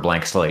players are a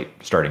blank slate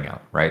starting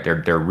out, right?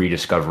 They're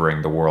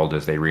rediscovering the world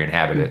as they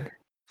re-inhabit it.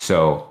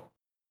 So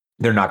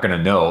they're not going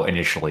to know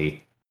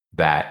initially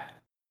that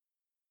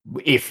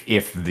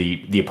if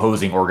the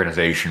opposing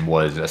organization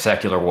was a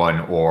secular one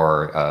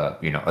or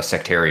a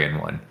sectarian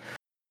one,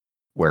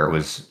 where it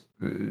was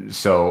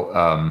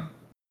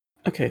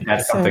okay,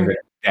 that's something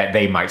that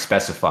they might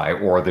specify,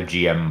 or the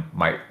GM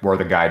might, or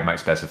the guide might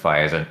specify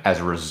as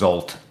a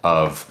result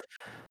of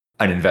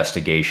an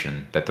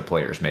investigation that the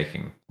player is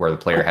making, where the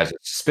player has a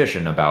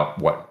suspicion about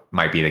what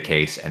might be the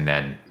case and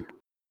then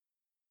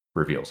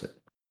reveals it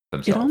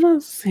themselves. It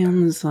almost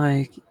sounds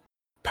like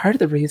part of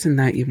the reason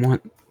that you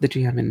want the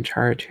GM in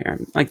charge here,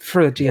 like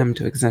for the GM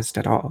to exist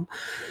at all,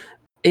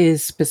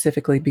 is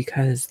specifically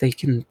because they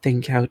can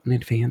think out in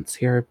advance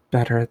here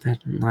better than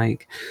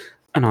like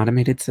an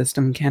automated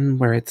system can,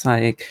 where it's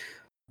like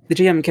the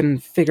GM can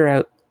figure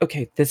out,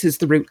 okay, this is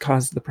the root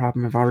cause of the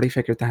problem. I've already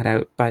figured that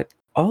out. But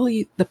all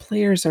the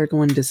players are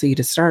going to see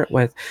to start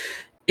with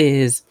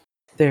is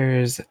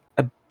there's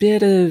a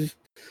bit of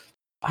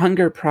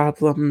hunger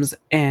problems,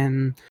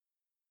 and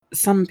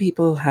some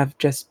people have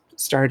just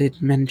started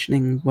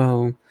mentioning,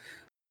 well,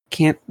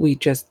 can't we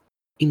just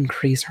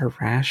increase our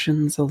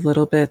rations a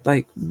little bit?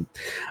 Like,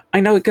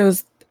 I know it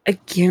goes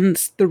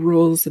against the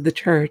rules of the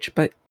church,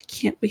 but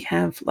can't we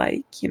have,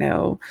 like,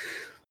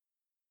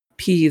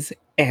 peas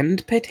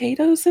and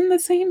potatoes in the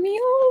same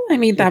meal? I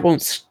mean, that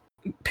won't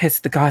piss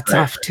the gods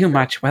off too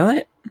much, will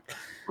it?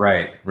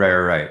 Right.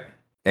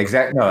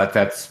 Exactly. No,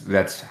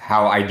 that's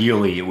how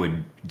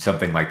ideally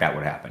something like that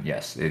would happen.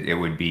 Yes, it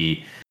would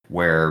be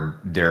where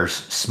there's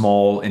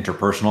small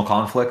interpersonal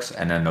conflicts,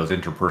 and then those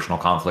interpersonal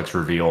conflicts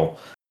reveal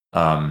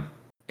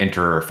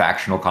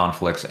interfactional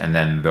conflicts, and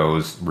then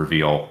those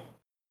reveal,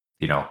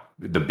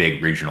 the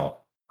big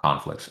regional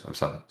conflicts of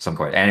some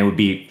kind. And it would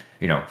be,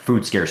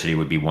 food scarcity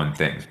would be one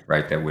thing,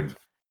 right, that would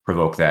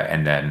provoke that,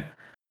 and then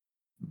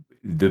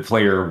the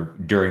player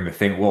during the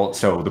thing. Well,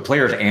 so the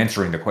player's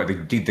answering the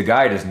question. The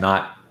guide is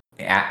not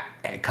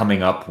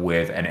coming up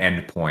with an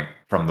end point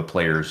from the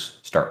player's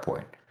start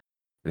point.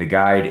 The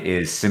guide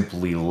is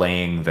simply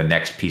laying the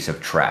next piece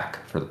of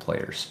track for the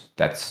players.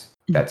 That's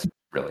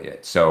really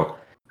it. So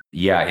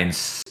yeah,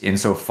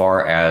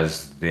 insofar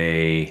as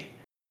they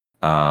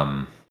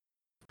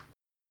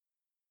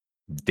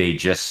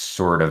just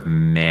sort of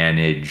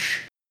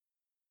manage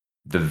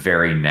the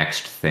very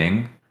next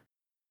thing,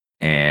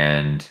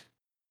 and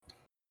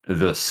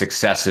the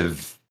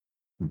successive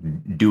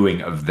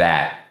doing of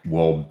that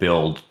will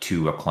build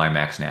to a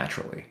climax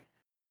naturally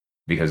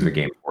because the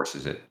game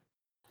forces it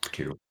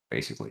to,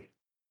 basically.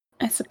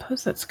 I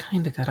suppose that's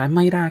kind of good. I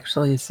might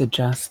actually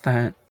suggest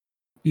that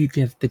you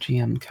give the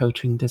GM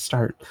coaching to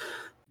start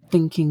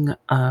thinking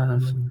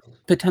of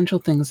potential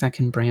things that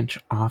can branch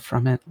off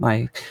from it.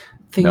 Like,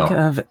 think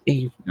of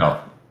a...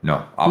 No,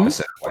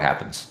 opposite of what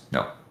happens.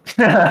 No.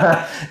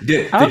 The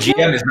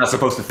GM is not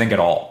supposed to think at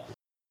all.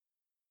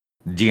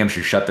 The GM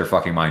should shut their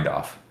fucking mind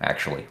off,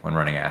 actually, when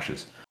running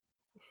Ashes.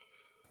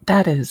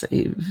 That is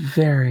a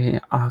very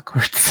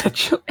awkward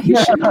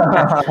situation.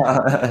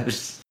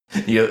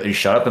 You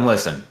shut up and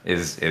listen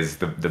is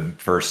the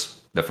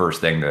first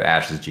thing the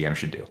Ashes GM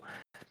should do.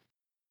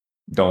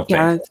 Don't think.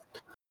 Yeah,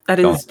 that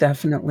is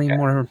definitely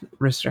more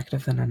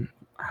restrictive than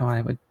how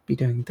I would be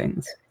doing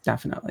things.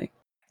 Definitely.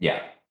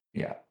 Yeah.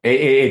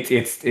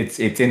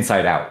 It's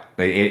inside out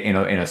in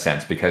a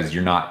sense, because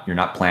you're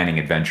not planning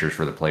adventures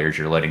for the players.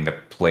 You're letting the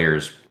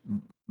players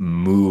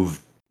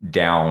move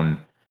down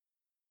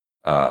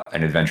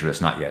an adventure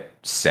that's not yet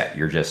set.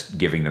 You're just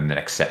giving them the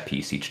next set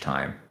piece each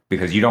time,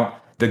 because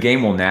the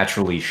game will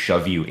naturally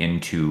shove you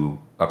into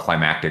a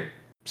climactic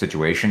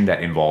situation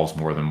that involves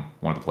more than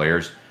one of the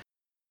players.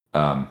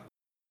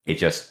 It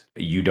just,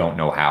 you don't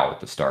know how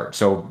to start.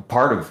 So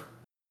part of,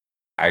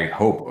 I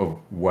hope, of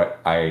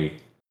what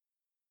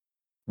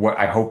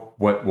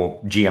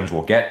GMs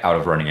will get out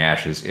of running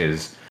Ashes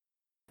is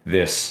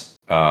this,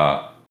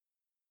 the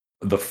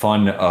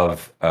fun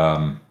of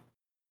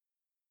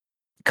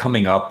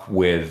coming up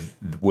with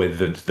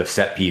the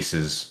set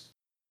pieces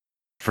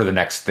for the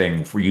next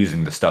thing, for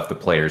using the stuff the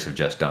players have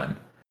just done.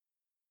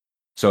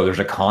 So there's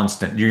a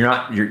constant,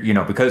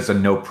 because it's a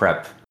no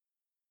prep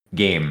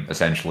game,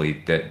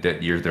 essentially,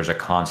 there's a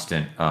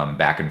constant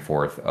back and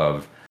forth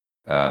of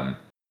the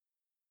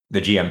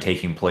GM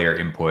taking player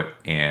input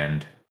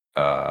and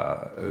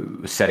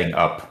setting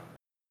up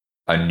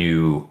a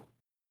new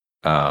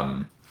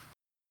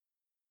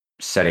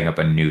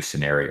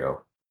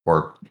scenario.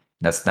 Or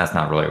that's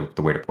not really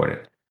the way to put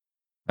it.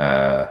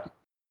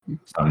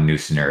 It's not a new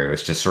scenario.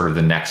 It's just sort of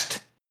the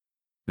next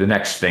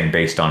thing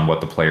based on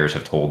what the players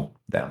have told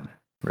them,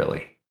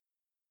 really.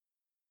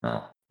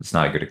 It's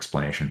not a good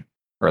explanation.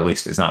 Or at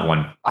least it's not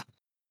one. I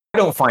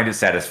don't find it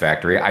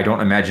satisfactory. I don't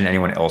imagine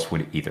anyone else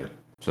would either.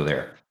 So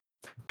there.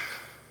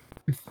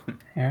 You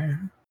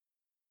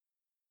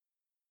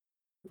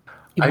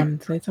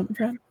want to say something,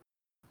 Fred?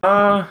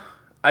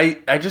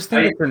 I just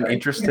think it's an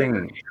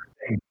interesting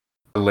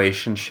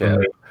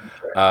relationship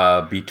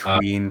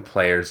between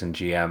players and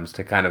GMs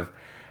to kind of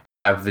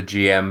have the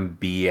GM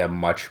be a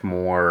much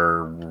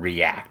more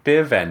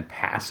reactive and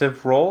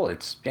passive role.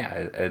 It's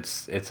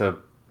a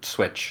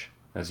switch,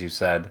 as you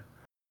said.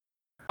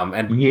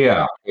 And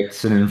yeah,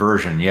 it's an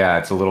inversion. Yeah,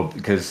 it's a little,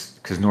 because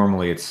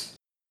normally it's,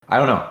 I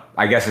don't know.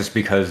 I guess it's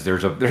because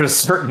there's a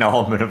certain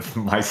element of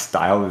my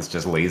style that's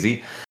just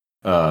lazy.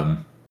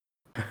 Well,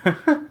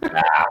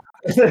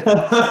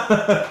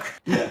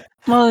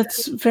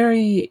 it's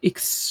very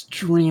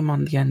extreme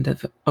on the end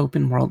of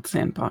open world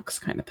sandbox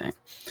kind of thing.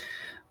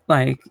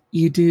 Like,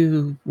 you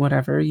do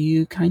whatever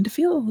you kind of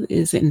feel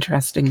is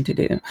interesting to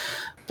do.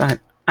 But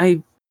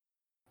my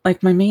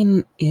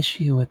main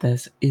issue with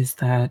this is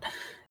that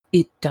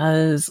it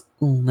does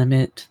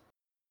limit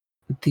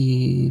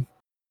the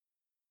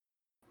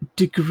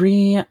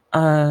degree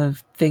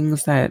of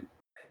things that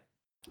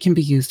can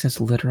be used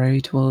as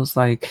literary tools.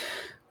 Like,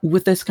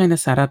 with this kind of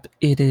setup,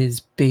 it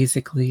is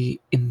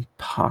basically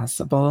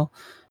impossible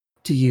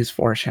to use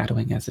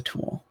foreshadowing as a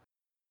tool.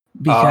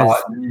 Because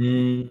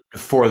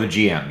for the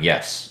GM,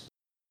 yes.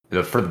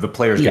 For the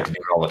players get to do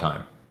it all the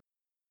time.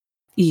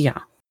 Yeah.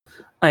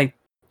 Like,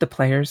 the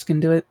players can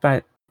do it,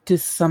 but to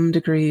some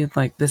degree,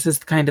 like, this is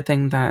the kind of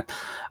thing that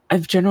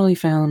I've generally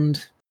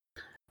found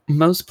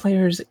most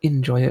players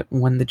enjoy it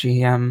when the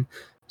GM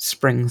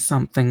springs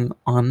something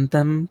on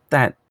them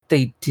that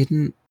they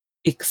didn't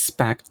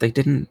expect, they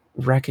didn't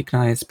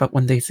recognize, but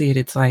when they see it,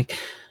 it's like,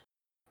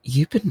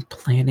 you've been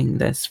planning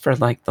this for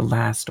like the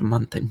last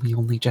month and we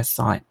only just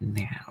saw it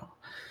now.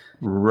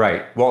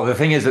 Right. Well, the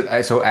thing is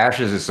that, so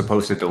Ashes is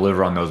supposed to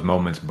deliver on those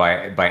moments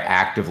by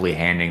actively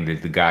handing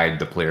the guide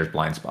the player's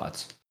blind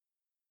spots.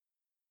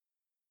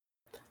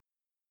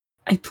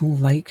 I'd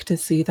like to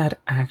see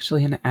that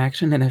actually in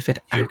action, and if it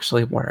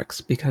actually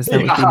works, because that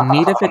would be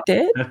neat if it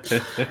did.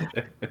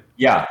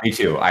 Yeah, me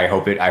too. I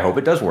hope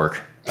it does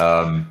work.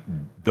 The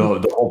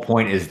whole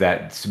point is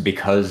that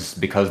because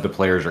the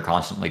players are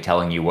constantly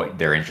telling you what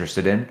they're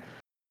interested in,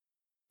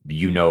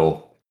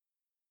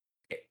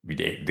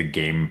 the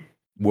game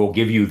will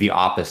give you the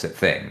opposite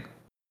thing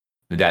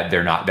that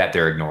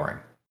they're ignoring.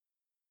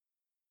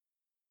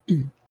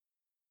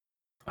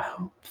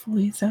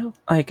 Hopefully so.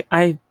 Like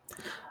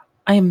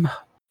I'm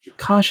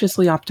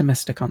cautiously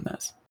optimistic on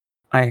this.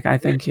 I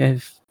think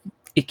if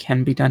it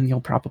can be done,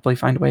 you'll probably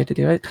find a way to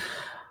do it.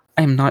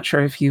 I'm not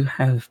sure if you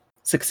have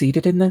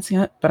succeeded in this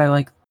yet, but I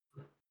like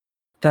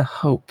the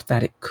hope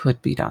that it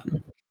could be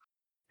done.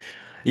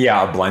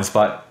 Yeah, a blind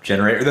spot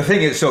generator. The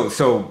thing is, so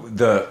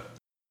the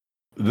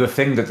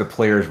thing that the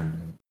players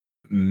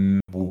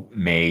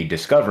may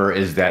discover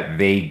is that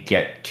they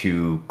get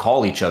to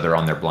call each other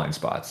on their blind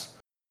spots.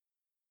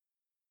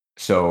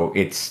 So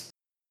it's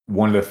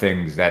one of the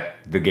things that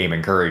the game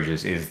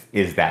encourages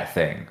is that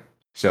thing.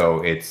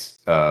 So it's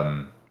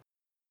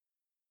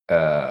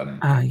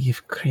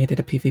You've created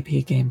a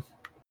PvP game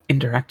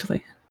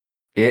indirectly.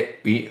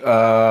 it's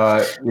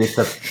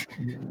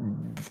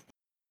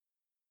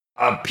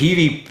a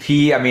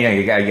PvP. I mean,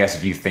 I guess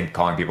if you think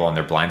calling people on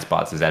their blind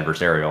spots is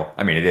adversarial,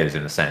 I mean, it is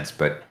in a sense,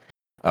 but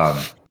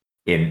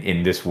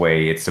in this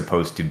way, it's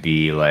supposed to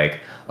be like,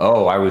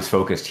 oh, I was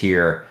focused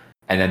here,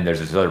 and then there's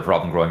this other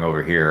problem growing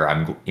over here.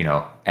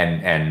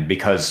 And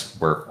because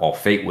we're all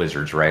fate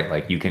wizards, right?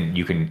 Like you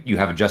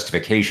have a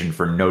justification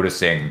for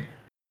noticing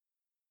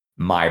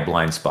my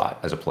blind spot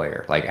as a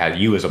player. Like as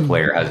you as a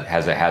player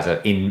has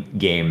a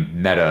in-game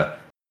meta.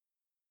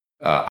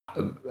 That's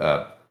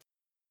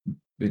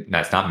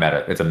not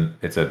meta.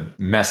 It's a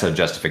mesa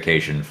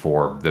justification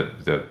for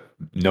the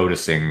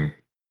noticing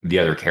the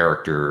other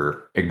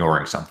character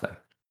ignoring something,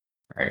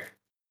 right?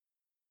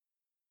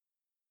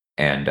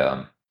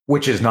 And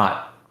which is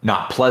not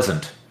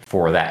pleasant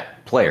for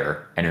that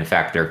player. And in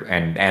fact, their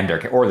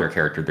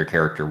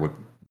character would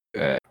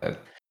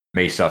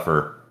may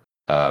suffer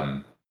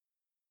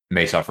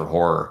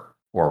horror,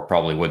 or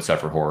probably would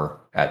suffer horror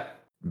at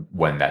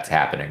when that's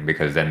happening,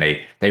 because then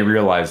they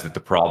realize that the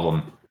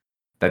problem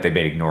that they've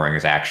been ignoring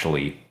is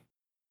actually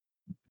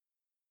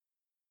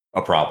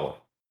a problem,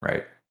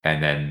 right?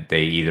 And then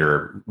they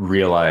either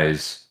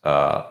realize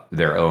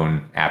their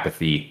own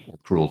apathy,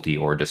 cruelty,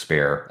 or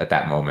despair at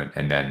that moment,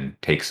 and then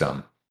take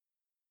some,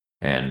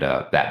 and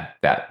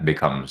that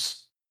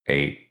becomes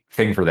a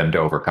thing for them to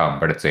overcome.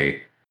 But it's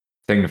a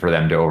thing for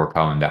them to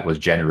overcome that was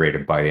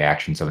generated by the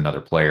actions of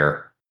another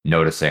player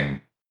noticing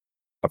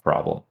a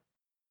problem.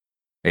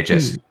 It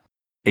just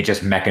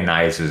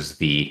mechanizes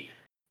the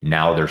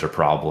now there's a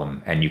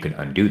problem and you can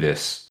undo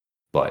this,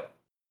 but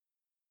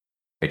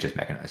it just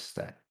mechanizes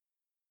that.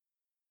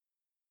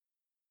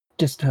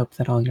 Just hope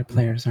that all your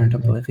players aren't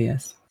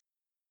oblivious.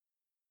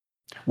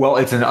 Well,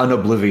 it's an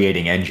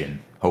unobliviating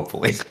engine,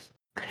 hopefully.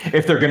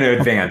 If they're going to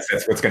advance,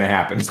 that's what's going to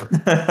happen.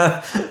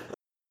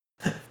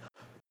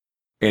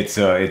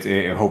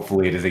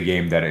 Hopefully it is a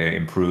game that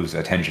improves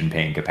attention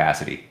paying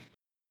capacity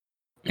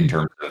in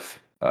terms of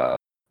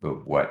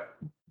what,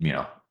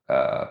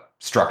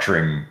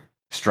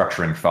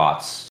 structuring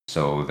thoughts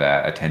so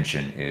that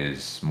attention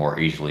is more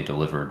easily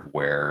delivered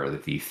where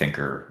the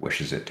thinker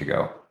wishes it to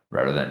go,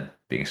 rather than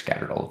being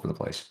scattered all over the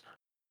place.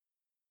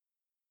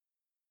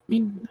 I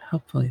mean,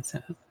 hopefully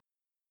so.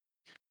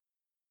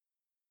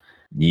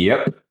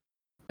 Yep.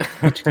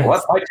 Well,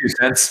 that's my 2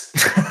 cents.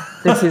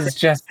 This is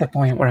just the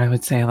point where I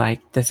would say, like,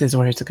 this is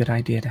where it's a good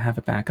idea to have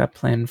a backup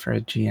plan for a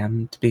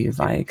GM to be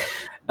like,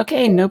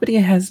 okay, nobody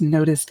has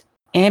noticed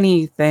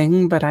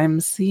anything, but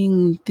I'm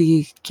seeing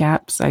the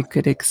gaps I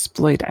could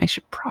exploit. I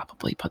should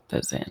probably put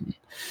those in.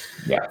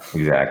 Yeah,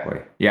 exactly.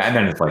 Yeah, and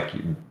then it's like,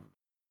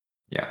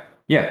 yeah.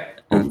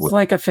 It's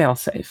like a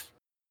failsafe.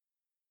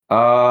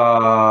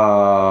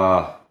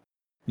 I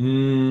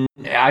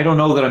don't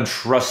know that I'm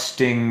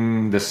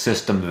trusting the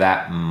system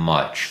that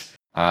much.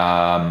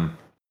 I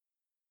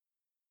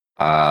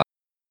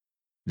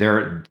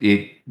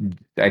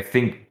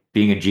think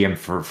being a GM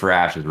for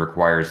Ashes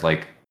requires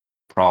like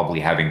probably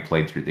having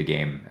played through the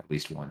game at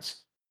least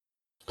once.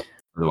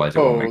 Otherwise,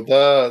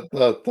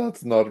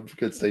 that's not a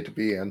good state to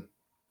be in.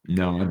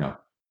 No, I know.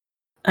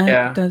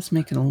 It does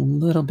make it a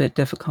little bit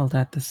difficult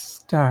at the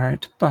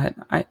start, but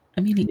I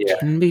mean, it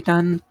can be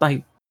done.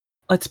 Like,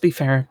 let's be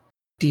fair,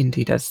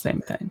 D&D does the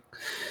same thing,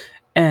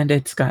 and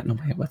it's gotten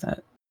away with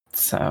it.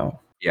 So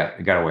yeah,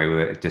 it got away with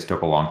it. It just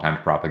took a long time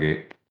to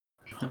propagate.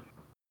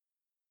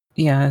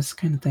 Yeah, it's the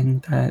kind of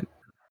thing that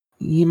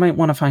you might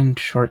want to find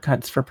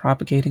shortcuts for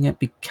propagating it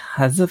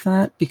because of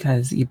that,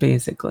 because you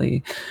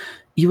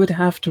would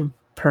have to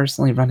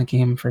personally run a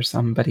game for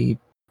somebody,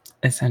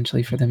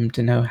 essentially for them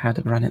to know how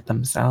to run it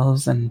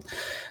themselves, and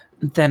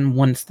then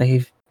once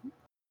they've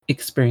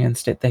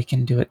experienced it, they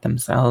can do it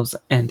themselves,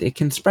 and it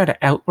can spread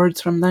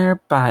outwards from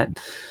there. But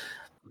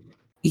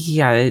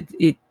yeah,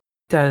 it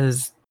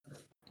does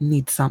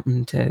need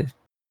something to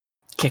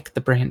kick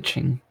the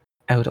branching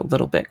out a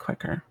little bit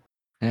quicker.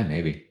 Yeah,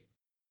 maybe.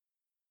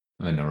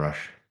 I'm in no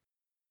rush.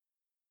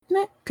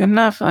 Good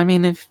enough. I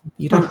mean, if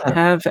you don't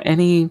have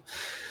any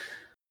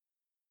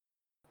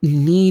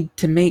need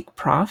to make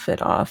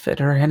profit off it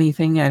or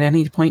anything at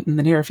any point in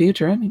the near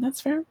future, I mean,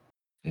 that's fair.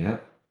 Yeah.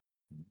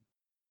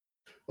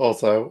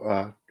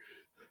 Also,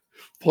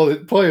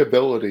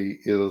 playability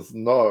is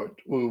not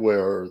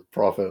where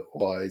profit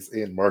lies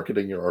in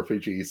marketing your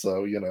RPG,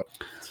 so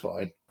it's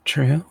fine.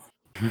 True,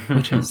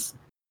 which is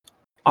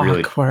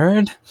Really?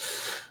 awkward,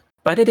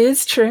 but it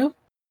is true.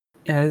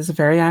 It is a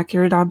very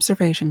accurate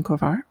observation,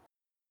 Kovar.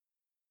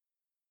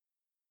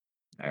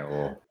 I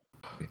will.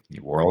 The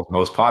world's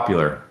most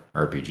popular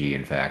RPG,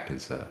 in fact,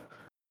 is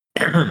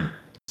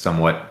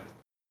somewhat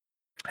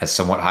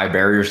high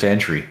barriers to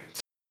entry.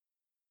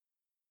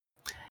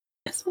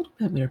 It's a little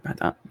bit weird by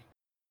that.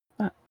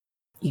 But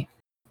yeah.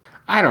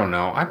 I don't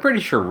know. I'm pretty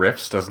sure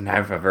Rifts doesn't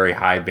have a very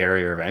high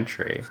barrier of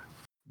entry.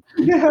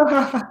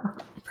 Yeah.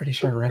 I'm pretty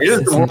sure Rex It is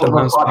the isn't world's the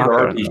most most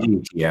popular popular.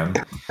 RPG, TM.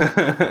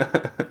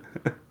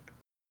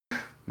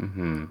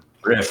 Mm-hmm.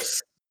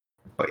 Rifts.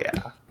 Oh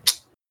yeah.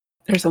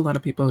 There's a lot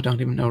of people who don't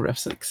even know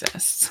Rifts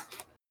exists.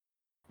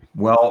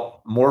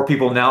 Well, more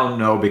people now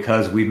know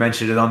because we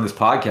mentioned it on this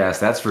podcast.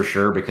 That's for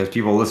sure. Because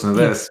people listen to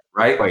this,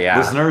 right? Oh, yeah.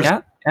 Listeners.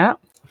 Yeah.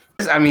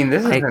 I mean,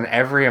 this is Like, in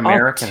every All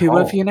American two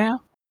home. of you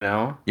now?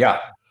 No, Yeah.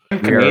 We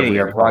Canadian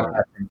are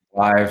broadcasting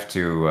live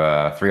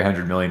to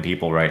 300 million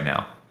people right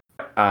now.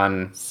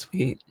 on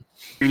Sweet.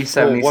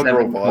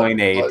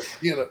 377.8.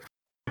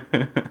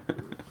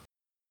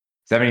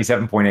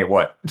 77.8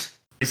 what?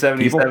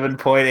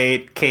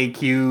 377.8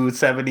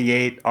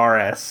 KQ78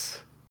 RS.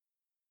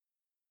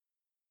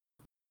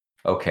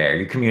 Okay, are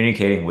you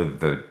communicating with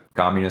the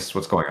communists?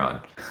 What's going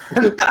on?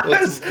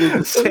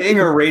 Saying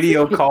a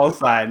radio call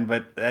sign,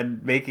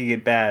 and making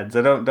it bad.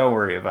 So don't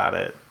worry about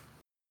it.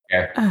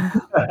 Okay.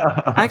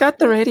 I got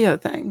the radio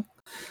thing.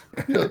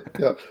 Yeah.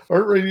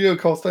 Aren't radio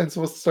call signs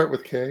supposed to start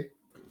with K?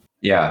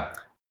 Yeah.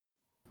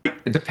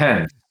 It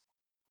depends.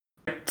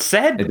 It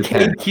said It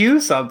depends.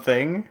 KQ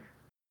something.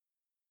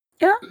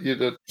 You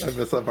did. I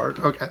missed that part.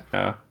 Okay.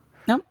 Yeah.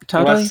 Nope,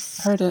 totally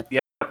Unless- heard it. Yeah,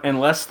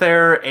 unless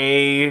they're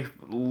a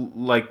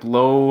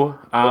low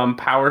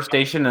power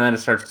station, and then it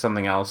starts with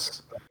something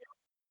else.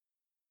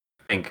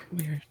 I think.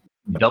 Weird.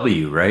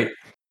 W, right?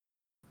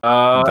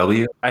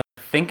 W? I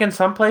think in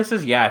some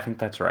places, yeah, I think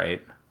that's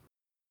right.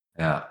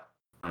 Yeah.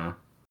 So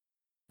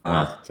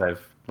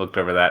I've looked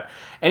over that.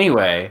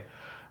 Anyway,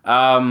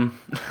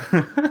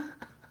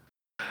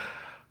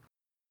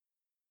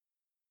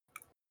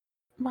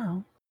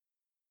 Well,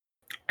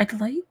 I'd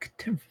like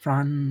to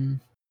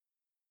run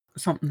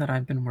something that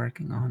I've been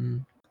working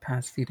on the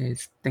past few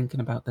days, thinking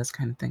about this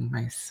kind of thing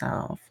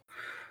myself,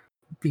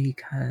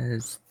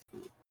 because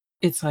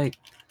it's like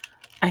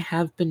I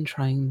have been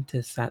trying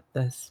to set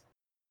this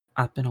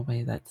up in a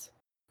way that's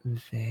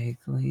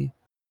vaguely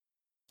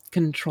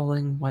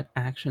controlling what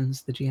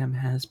actions the GM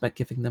has, but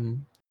giving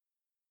them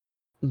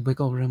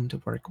wiggle room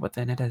to work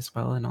within it as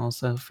well, and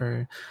also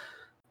for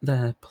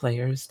the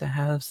players to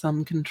have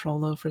some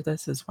control over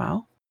this as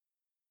well.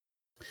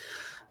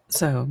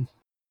 So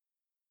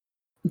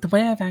the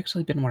way I've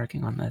actually been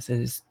working on this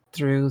is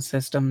through a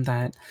system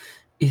that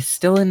is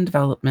still in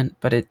development,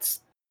 but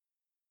it's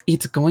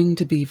going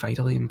to be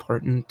vitally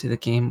important to the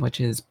game, which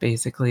is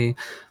basically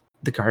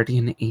the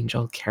Guardian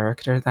Angel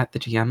character that the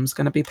GM's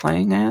going to be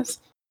playing as.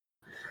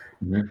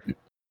 Mhm.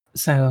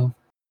 So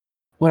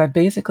what I've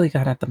basically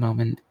got at the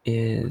moment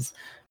is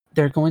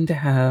they're going to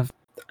have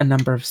a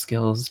number of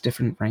skills,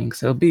 different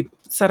ranks. It'll be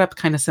set up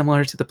kind of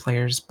similar to the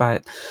players,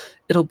 but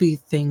it'll be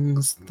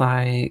things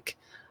like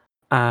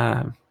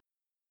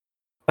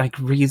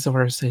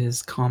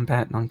resources,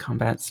 combat,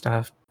 non-combat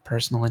stuff,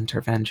 personal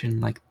intervention.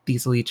 Like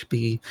these will each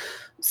be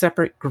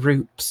separate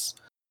groups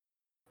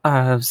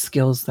of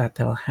skills that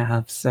they'll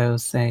have. So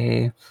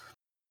say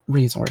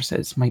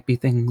resources might be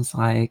things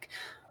like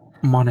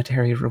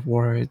monetary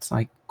rewards,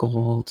 like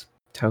gold,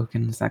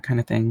 tokens, that kind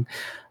of thing.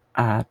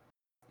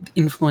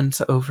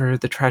 Influence over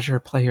the treasure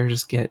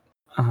players get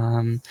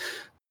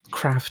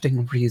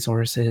crafting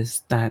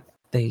resources that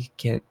they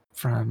get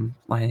from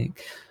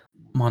like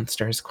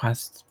monsters,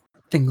 quests,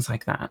 things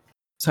like that.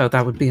 So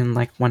that would be in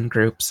like one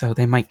group. So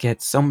they might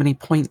get so many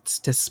points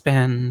to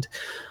spend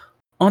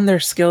on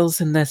their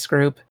skills in this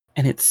group,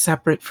 and it's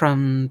separate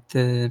from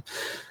the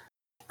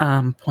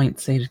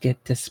points they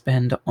get to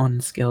spend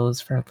on skills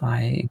for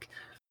like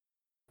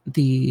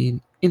the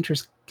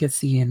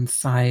intricacy and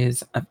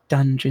size of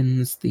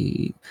dungeons,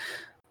 the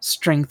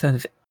strength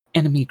of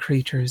enemy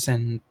creatures,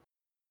 and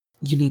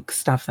unique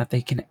stuff that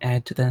they can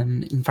add to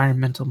them,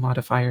 environmental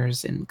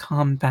modifiers in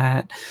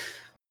combat,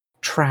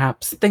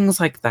 traps, things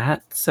like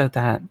that, so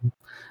that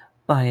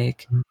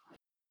like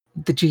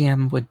the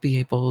GM would be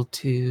able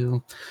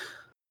to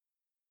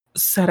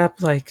set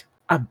up like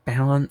a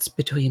balance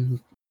between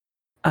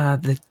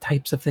the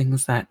types of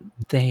things that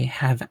they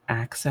have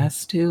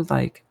access to.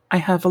 Like I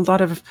have a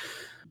lot of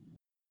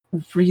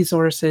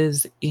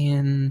resources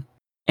in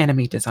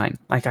enemy design.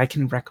 Like I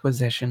can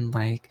requisition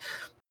like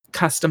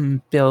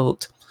custom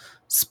built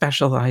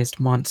specialized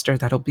monster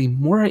that'll be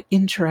more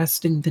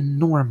interesting than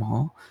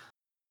normal,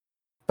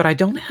 but I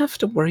don't have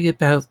to worry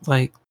about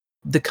like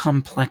the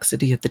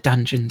complexity of the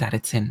dungeon that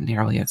it's in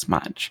nearly as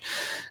much,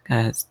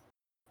 because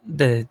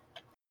the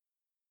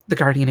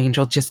Guardian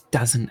Angel just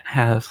doesn't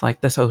have like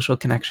the social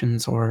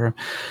connections or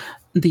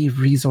the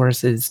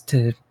resources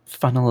to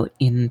funnel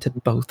into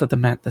both of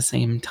them at the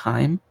same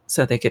time,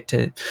 so they get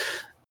to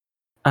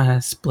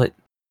split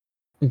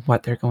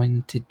what they're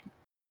going to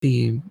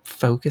be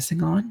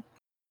focusing on.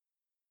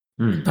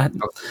 But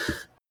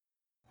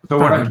so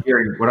what I'm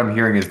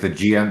hearing is the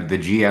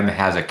GM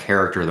has a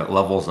character that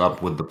levels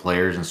up with the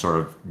players, and sort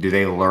of, do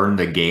they learn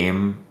the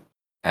game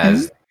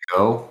as they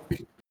go? Is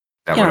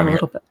that yeah, what I'm a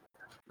little bit.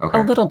 Okay.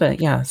 A little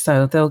bit, yeah.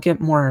 So they'll get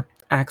more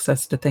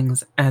access to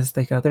things as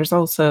they go. There's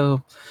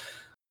also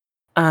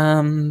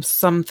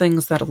some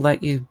things that'll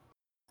let you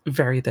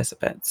vary this a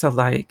bit. So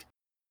like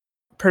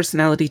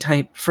personality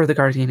type for the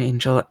Guardian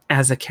Angel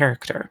as a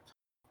character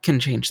can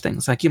change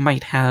things. Like you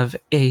might have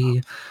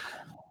a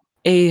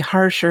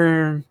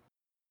harsher,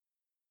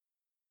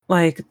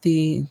 like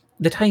the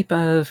type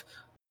of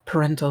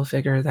parental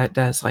figure that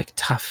does like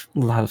tough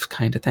love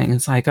kind of thing.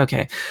 It's like,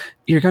 okay,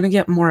 you're going to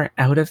get more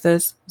out of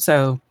this.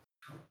 So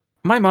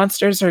my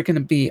monsters are going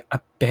to be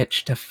a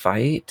bitch to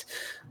fight,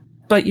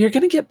 but you're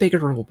going to get bigger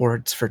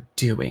rewards for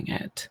doing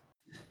it,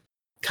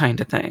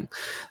 kind of thing.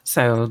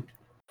 So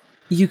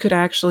you could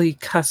actually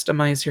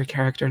customize your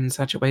character in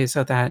such a way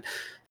so that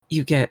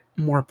you get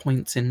more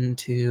points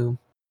into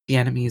the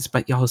enemies,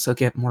 but you also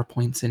get more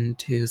points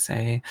into,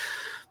 say,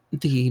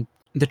 the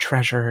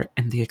treasure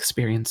and the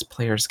experience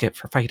players get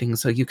for fighting.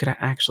 So you could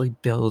actually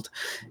build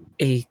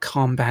a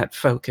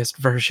combat-focused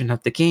version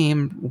of the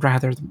game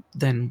rather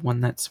than one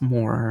that's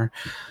more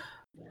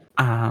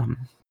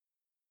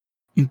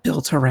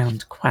built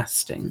around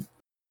questing,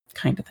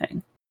 kind of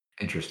thing.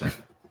 Interesting.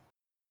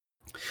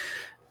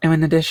 And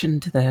in addition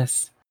to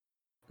this,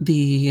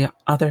 the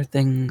other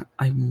thing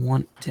I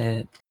want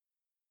to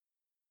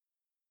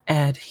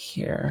add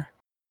here,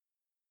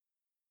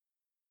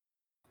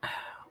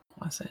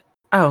 what was it?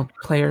 Oh,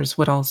 players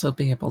would also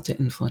be able to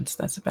influence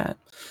this a bit.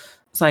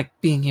 It's like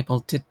being able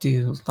to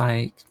do,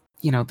 like,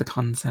 the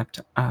concept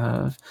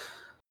of,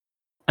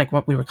 like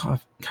what we were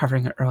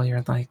covering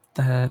earlier, like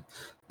the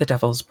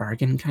devil's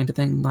bargain kind of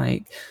thing.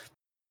 Like,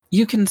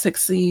 you can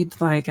succeed,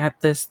 like,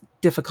 at this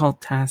difficult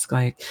task,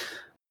 like,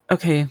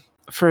 okay,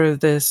 for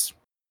this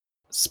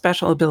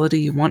special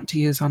ability you want to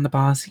use on the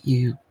boss,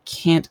 you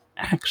can't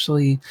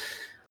actually,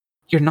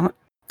 you're not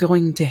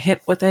going to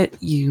hit with it.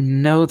 You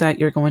know that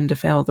you're going to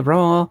fail the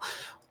roll,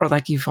 or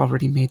like you've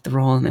already made the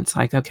roll, and it's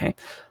like, okay,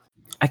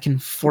 I can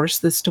force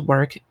this to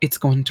work. It's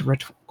going to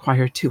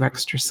require 2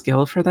 extra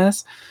skill for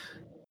this.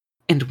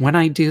 And when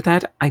I do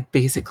that, I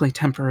basically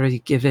temporarily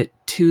give it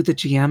to the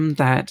GM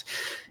that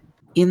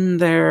in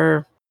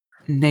their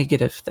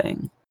negative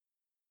thing,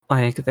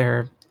 like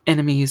their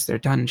enemies, their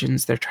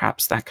dungeons, their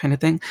traps, that kind of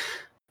thing,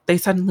 they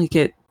suddenly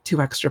get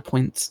 2 extra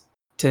points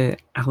to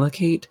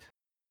allocate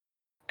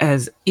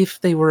as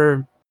if they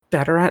were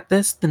better at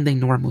this than they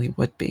normally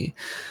would be.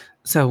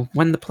 So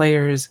when the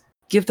players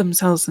give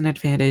themselves an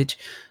advantage,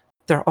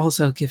 they're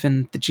also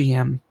given the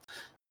GM,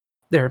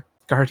 their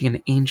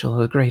Guardian Angel,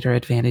 a greater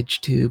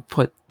advantage to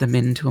put them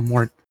into a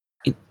more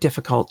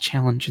difficult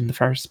challenge in the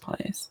first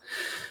place,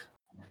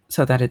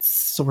 so that it's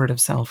sort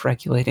of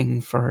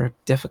self-regulating for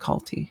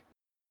difficulty.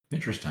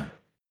 Interesting.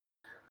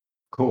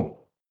 Cool.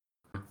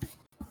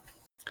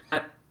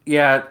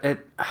 Yeah,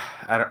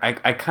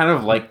 I kind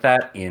of like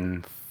that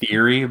in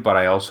theory, but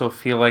I also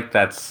feel like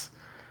that's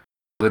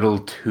a little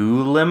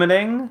too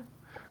limiting.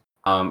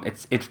 I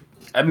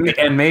mean,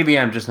 and maybe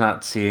I'm just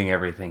not seeing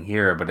everything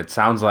here, but it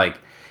sounds like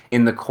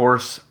in the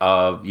course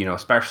of,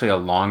 especially a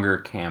longer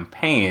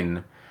campaign,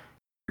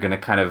 you're going to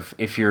kind of,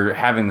 if you're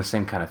having the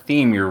same kind of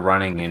theme, you're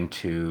running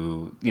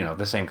into,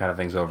 the same kind of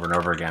things over and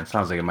over again.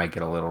 Sounds like it might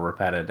get a little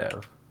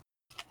repetitive.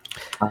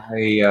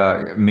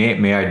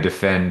 May I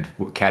defend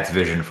Cat's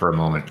vision for a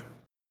moment?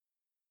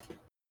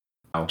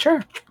 Oh.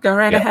 Sure, go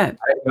right ahead.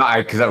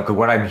 Because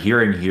what I'm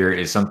hearing here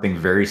is something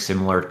very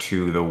similar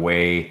to the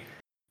way,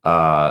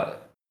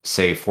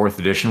 say, 4th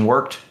edition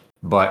worked,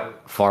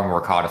 but far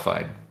more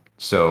codified.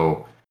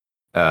 So,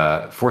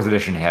 4th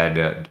edition had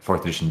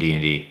 4th edition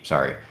D&D.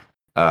 Sorry,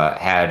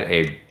 had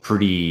a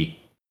pretty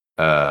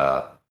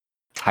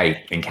tight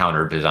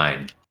encounter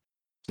design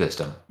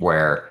system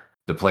where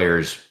the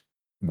players,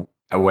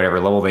 at whatever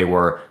level they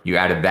were, you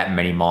added that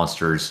many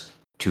monsters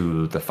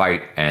to the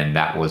fight, and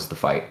that was the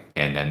fight.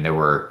 And then there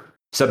were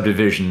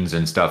subdivisions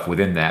and stuff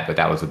within that, but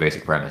that was the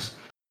basic premise.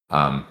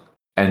 And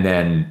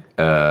then,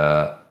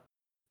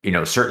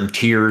 certain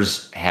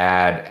tiers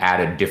had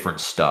added different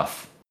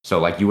stuff. So,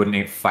 like, you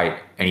wouldn't fight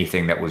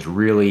anything that was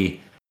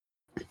really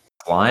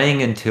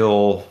flying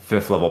until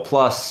 5th level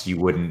plus. You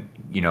wouldn't,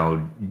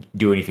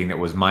 do anything that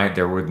was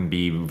there wouldn't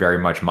be very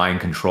much mind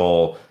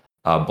control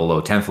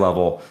below 10th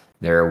level.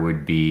 There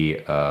would be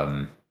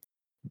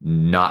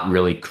not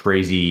really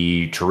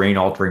crazy terrain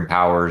altering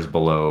powers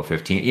below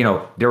 15.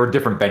 There were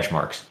different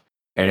benchmarks.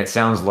 And it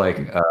sounds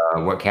like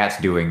what Cat's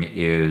doing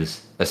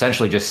is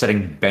essentially just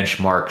setting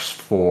benchmarks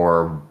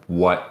for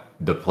what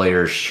the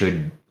players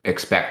should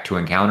expect to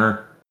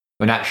encounter.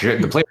 Well,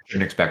 the players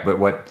shouldn't expect, but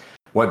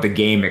what the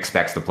game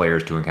expects the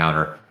players to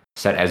encounter,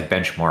 set as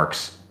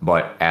benchmarks,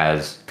 but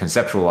as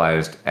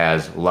conceptualized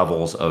as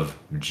levels of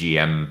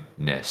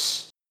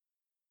GM-ness.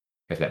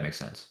 if that makes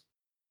sense.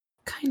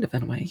 Kind of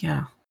in a way,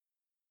 yeah.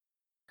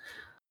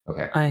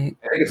 Okay. I I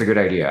think it's a good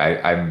idea.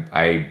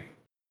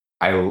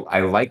 I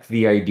like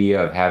the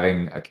idea of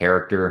having a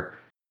character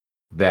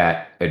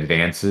that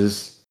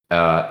advances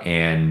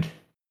and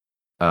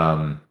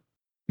um,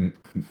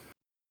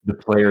 the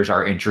players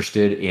are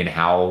interested in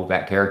how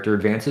that character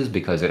advances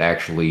because it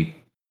actually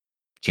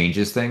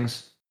changes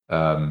things.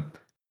 I've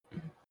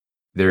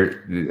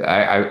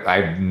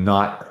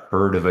not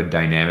heard of a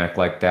dynamic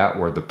like that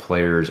where the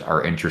players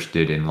are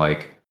interested in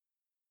like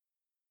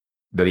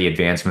the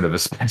advancement of a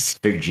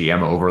specific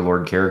GM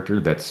overlord character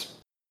that's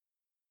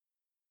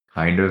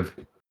kind of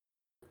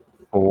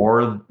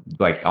or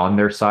like on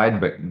their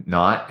side, but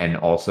not, and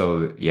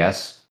also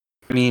yes,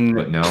 I mean,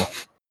 but no.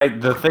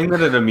 the thing that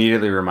it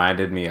immediately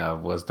reminded me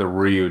of was the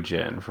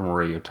Ryujin from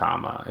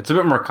Ryutama. It's a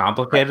bit more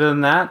complicated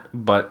than that,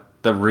 but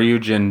the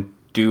Ryujin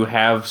do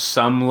have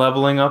some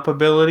leveling up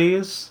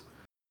abilities,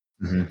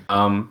 and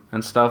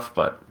stuff.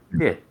 But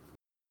yeah,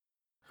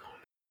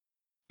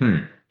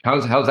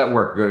 How's that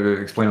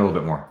work? Explain a little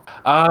bit more.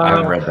 I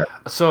haven't read that.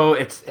 So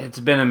it's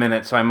been a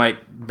minute, so I might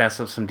mess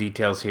up some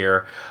details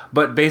here.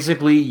 But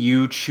basically,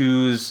 you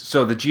choose.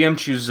 So the GM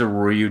chooses a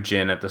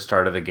Ryujin at the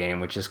start of the game,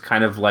 which is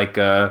kind of like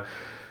a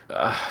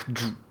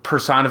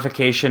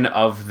personification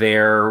of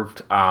their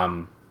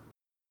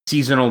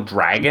seasonal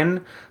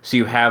dragon. So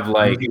you have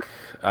like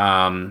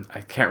I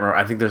can't remember.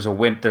 I think there's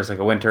like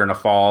a winter and a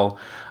fall.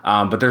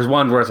 But there's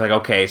one where it's like,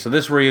 okay, so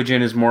this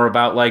Ryujin is more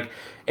about like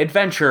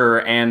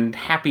adventure and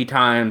happy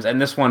times,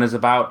 and this one is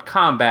about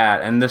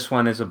combat, and this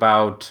one is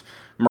about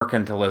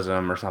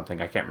mercantilism or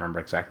something. I can't remember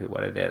exactly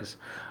what it is.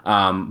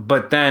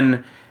 But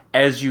then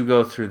as you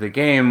go through the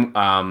game,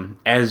 I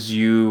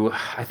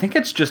think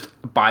it's just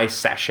by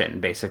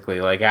session,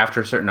 basically. Like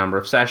after a certain number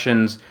of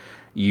sessions,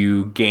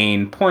 you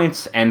gain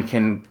points and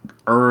can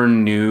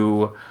earn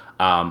new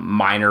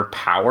minor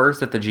powers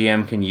that the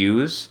GM can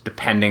use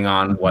depending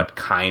on what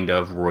kind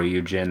of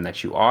Ryujin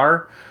that you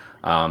are.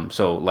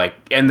 So like,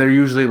 and they're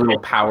usually little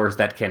powers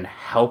that can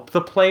help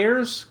the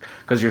players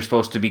because you're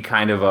supposed to be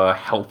kind of a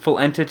helpful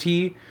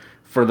entity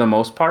for the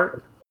most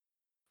part.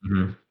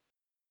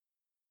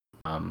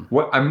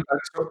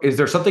 Is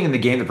there something in the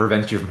game that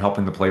prevents you from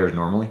helping the players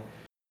normally?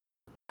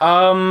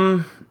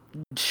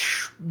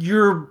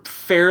 You're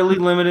fairly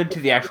limited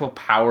to the actual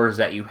powers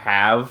that you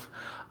have.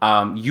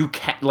 You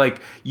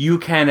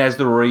can as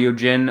the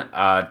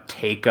Ryujin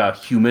take a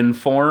human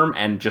form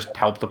and just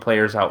help the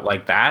players out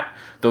like that,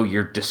 though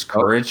you're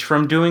discouraged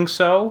from doing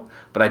so.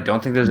 But I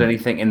don't think there's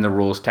anything in the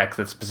rules text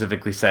that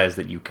specifically says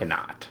that you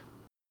cannot.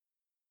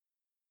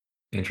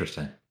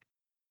 Interesting.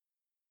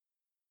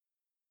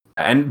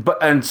 And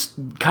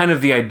kind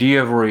of the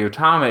idea of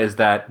Ryutama is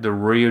that the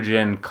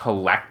Ryujin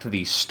collect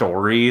these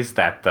stories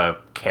that the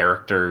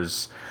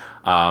characters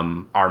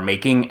are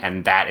making,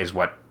 and that is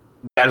what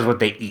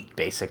they eat,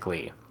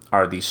 basically,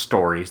 are these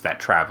stories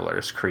that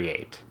travelers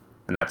create.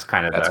 And that's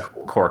kind of the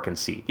core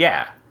conceit.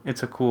 Yeah,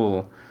 it's a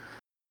cool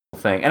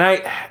thing.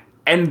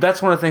 And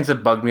that's one of the things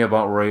that bugged me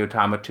about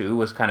Ryutama 2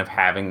 was kind of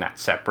having that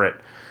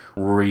separate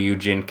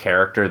Ryujin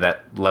character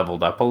that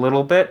leveled up a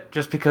little bit,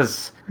 just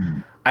because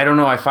I don't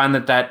know, I find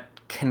that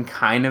can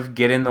kind of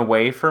get in the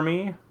way for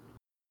me.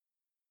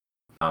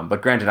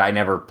 But granted, I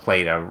never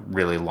played a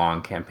really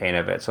long campaign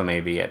of it, so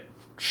maybe it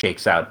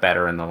shakes out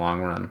better in the long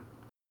run.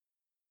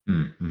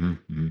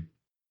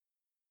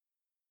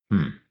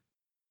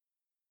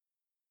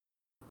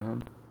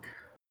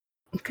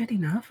 Good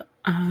enough.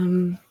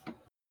 I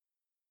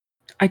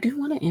do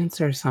want to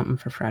answer something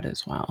for Fred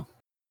as well.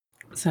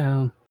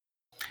 So,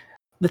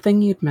 the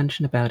thing you'd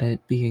mentioned about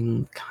it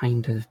being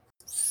kind of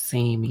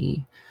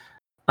samey,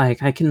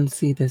 like I can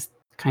see this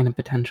kind of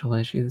potential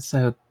issues.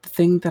 So, the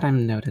thing that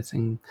I'm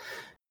noticing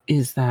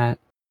is that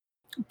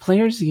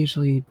players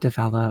usually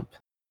develop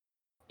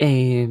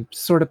a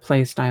sort of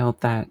play style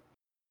that,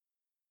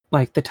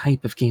 like, the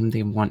type of game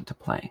they want to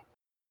play.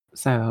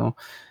 So,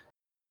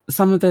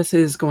 some of this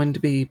is going to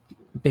be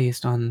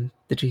based on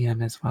the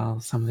GM as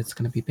well. Some of it's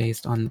going to be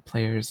based on the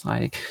players.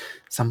 Like,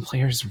 some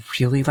players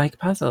really like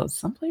puzzles.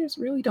 Some players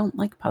really don't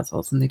like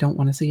puzzles and they don't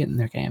want to see it in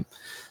their game.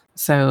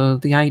 So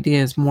the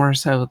idea is more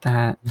so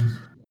that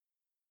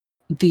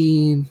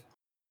the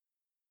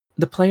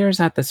players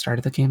at the start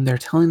of the game, they're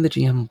telling the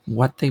GM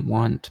what they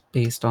want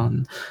based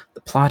on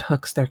the plot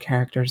hooks their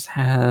characters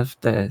have,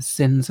 the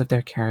sins of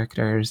their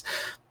characters.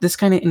 This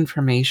kind of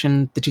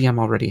information the GM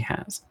already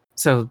has.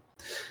 So,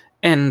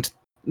 and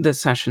the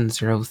session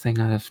 0 thing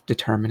of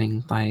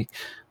determining, like,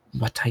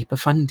 what type of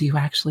fun do you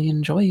actually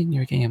enjoy in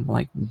your game?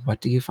 Like,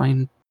 what do you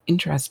find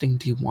interesting?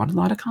 Do you want a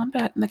lot of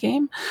combat in the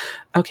game?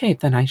 Okay,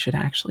 then I should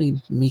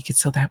actually make it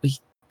so that we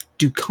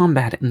do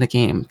combat in the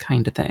game,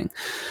 kind of thing.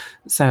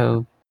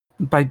 So,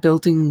 by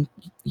building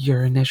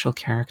your initial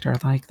character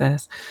like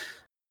this,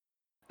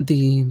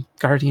 the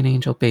Guardian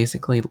Angel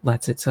basically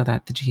lets it so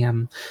that the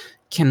GM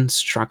can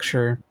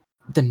structure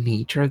the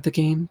nature of the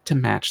game to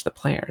match the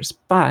players.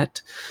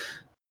 But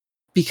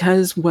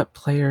because what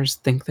players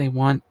think they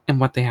want and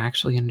what they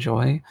actually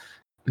enjoy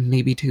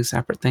maybe two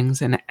separate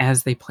things, and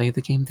as they play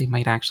the game, they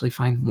might actually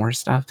find more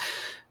stuff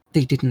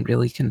they didn't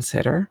really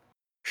consider.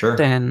 Sure.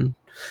 Then,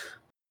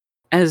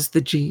 as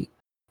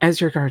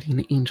your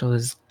guardian angel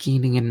is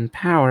gaining in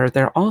power,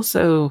 they're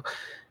also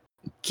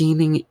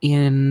gaining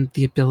in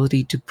the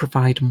ability to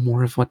provide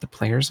more of what the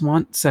players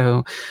want,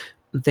 so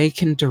they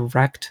can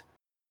direct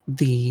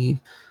the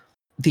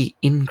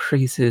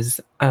increases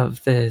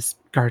of this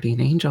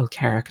guardian angel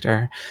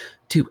character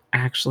to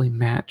actually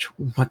match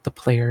what the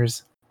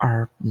players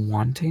are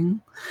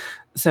wanting.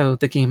 So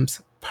the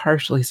game's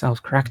partially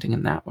self-correcting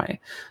in that way.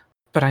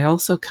 But I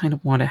also kind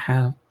of want to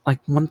have, like,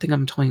 one thing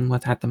I'm toying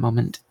with at the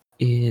moment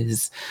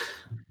is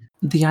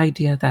the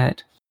idea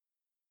that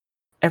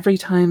every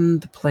time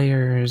the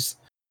players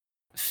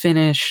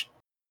finish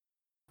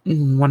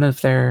one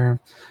of their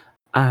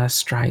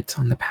strides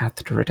on the path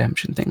to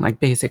redemption thing, like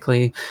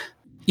basically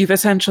you've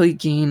essentially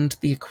gained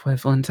the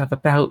equivalent of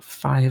about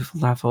 5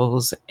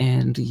 levels,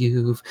 and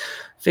you've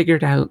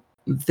figured out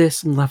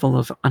this level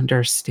of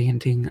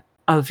understanding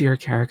of your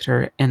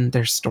character and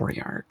their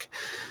story arc,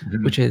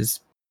 which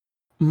is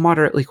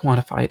moderately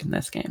quantified in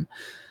this game.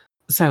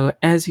 So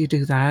as you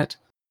do that,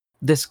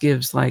 this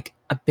gives like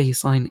a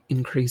baseline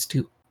increase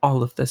to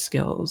all of the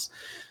skills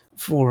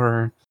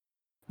for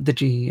the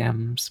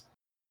GM's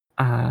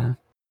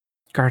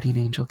guardian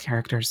angel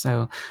character.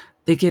 So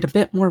they get a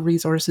bit more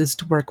resources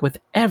to work with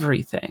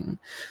everything.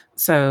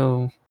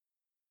 So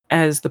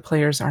as the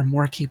players are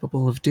more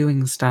capable of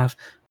doing stuff,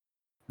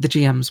 the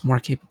GM's more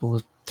capable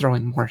of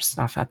throwing more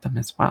stuff at them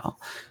as well.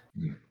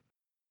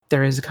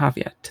 There is a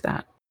caveat to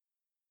that,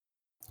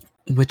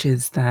 which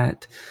is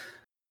that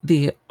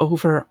the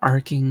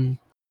overarching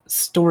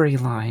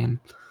storyline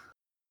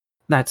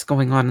that's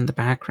going on in the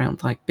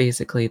background, like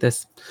basically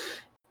this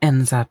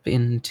ends up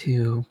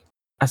into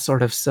a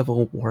sort of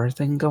civil war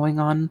thing going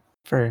on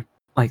for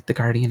like the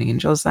guardian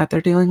angels that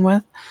they're dealing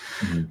with.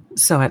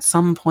 So at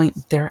some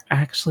point they're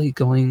actually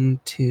going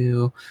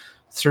to,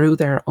 through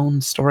their own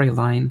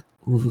storyline,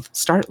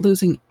 start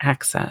losing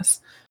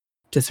access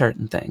to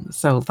certain things.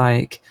 So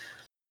like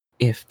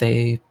if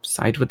they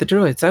side with the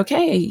druids,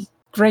 okay,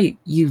 great,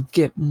 you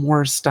get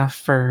more stuff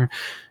for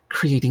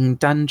creating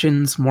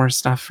dungeons, more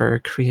stuff for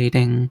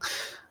creating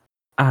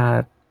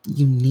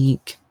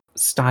unique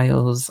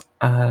styles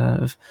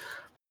of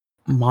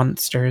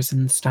monsters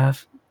and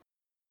stuff.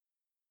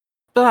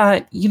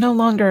 But you no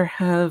longer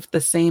have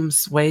the same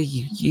sway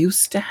you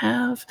used to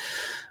have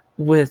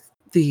with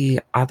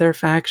the other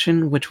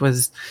faction, which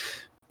was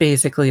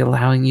basically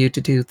allowing you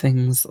to do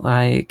things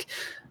like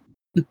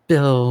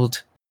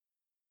build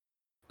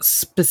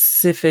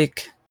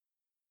specific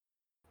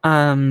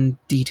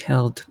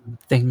detailed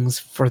things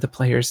for the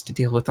players to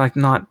deal with, like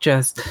not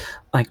just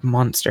like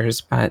monsters,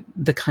 but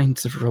the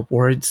kinds of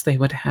rewards they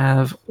would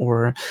have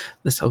or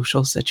the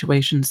social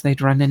situations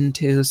they'd run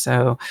into.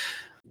 So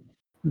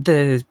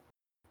the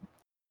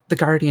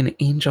guardian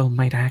angel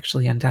might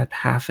actually end up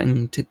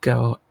having to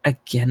go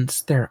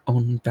against their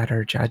own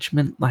better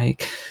judgment,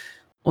 like,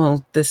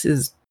 well, this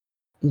is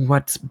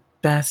what's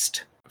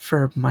best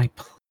for my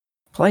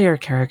player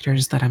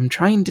characters that I'm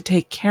trying to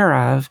take care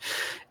of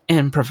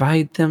and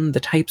provide them the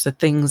types of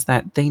things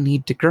that they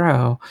need to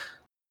grow.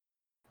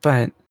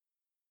 But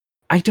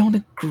I don't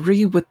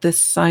agree with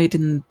this side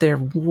in their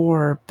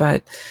war,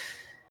 but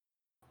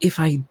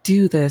if I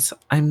do this,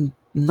 I'm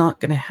not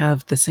going to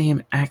have the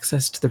same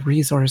access to the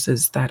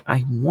resources that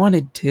I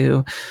wanted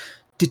to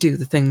do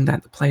the thing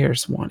that the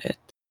players wanted.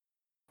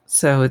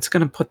 So it's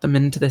going to put them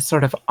into this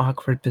sort of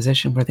awkward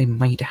position where they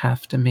might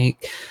have to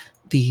make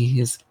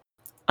these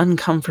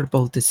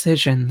uncomfortable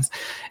decisions,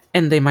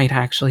 and they might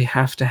actually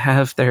have to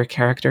have their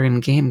character in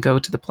game go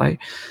to the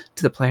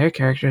player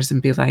characters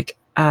and be like,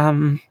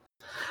 I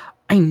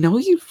know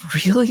you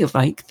really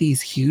like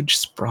these huge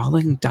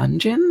sprawling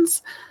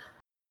dungeons.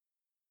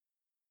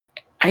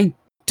 I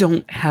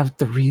don't have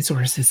the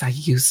resources I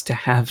used to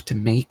have to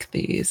make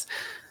these.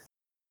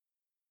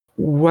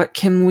 What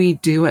can we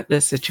do at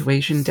this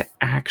situation to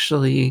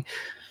actually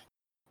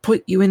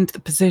put you into the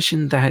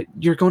position that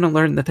you're going to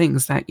learn the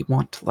things that you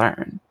want to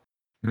learn?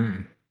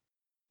 And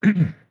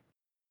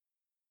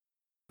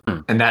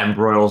that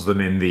embroils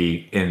them in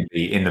the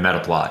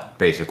meta plot,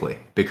 basically,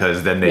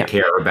 because then they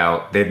care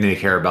about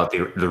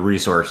the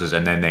resources,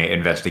 and then they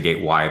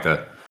investigate why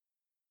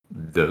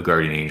the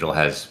guardian angel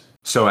has.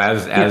 So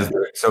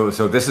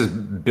so this is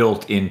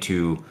built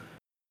into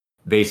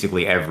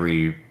basically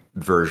every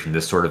version,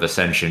 this sort of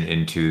ascension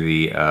into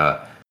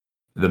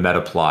the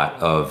meta plot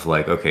of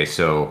like, okay,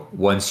 so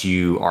once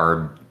you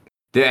are,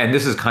 and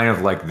this is kind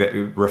of like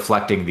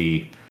reflecting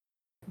the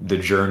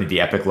journey,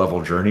 the epic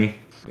level journey,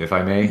 if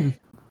I may,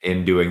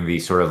 in doing the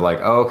sort of like,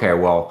 oh, okay,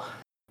 well,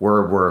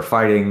 we're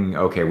fighting,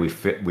 okay,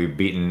 we've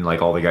beaten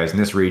like all the guys in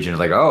this region. It's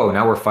like, oh,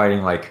 now we're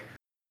fighting like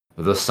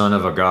the son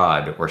of a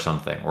god or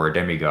something, or a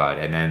demigod,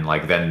 and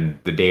then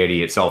the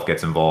deity itself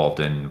gets involved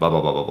and blah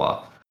blah blah blah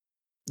blah.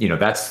 You know,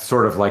 that's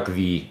sort of like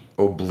the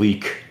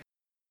oblique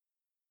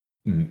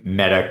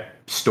meta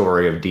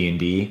story of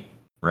D&D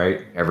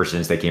right? Ever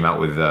since they came out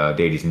with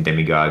deities and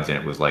demigods, and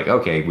it was like,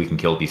 okay, we can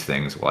kill these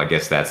things. Well, I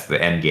guess that's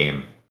the end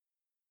game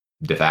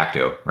de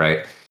facto,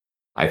 right?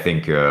 I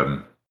think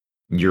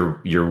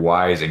you're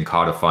wise in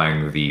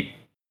codifying the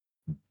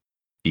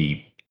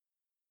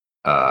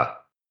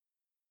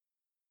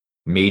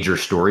major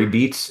story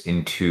beats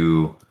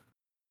into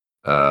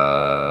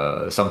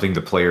something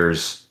the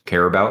players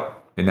care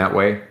about in that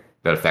way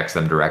that affects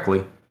them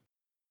directly,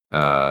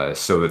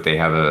 so that they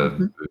have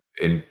a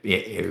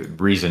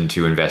reason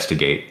to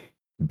investigate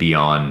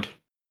beyond.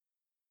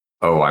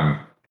 Oh,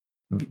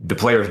 the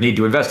players need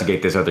to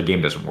investigate this other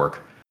game doesn't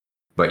work,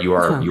 but you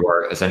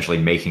are essentially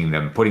putting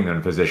them in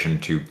a position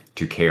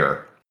to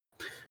care.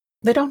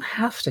 They don't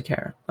have to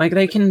care. Like,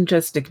 they can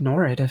just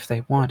ignore it if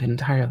they want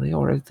entirely,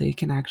 or they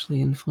can actually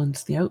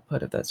influence the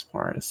output of this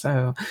war.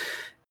 So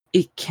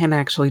it can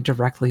actually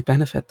directly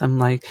benefit them.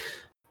 Like,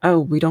 oh,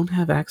 we don't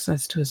have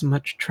access to as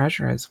much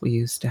treasure as we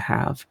used to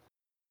have.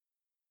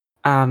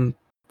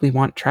 We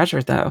want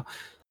treasure, though.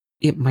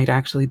 It might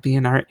actually be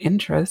in our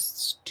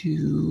interests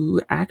to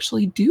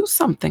actually do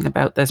something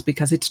about this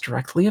because it's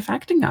directly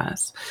affecting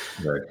us.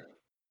 Right.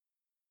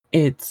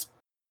 It's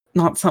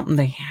not something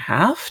they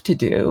have to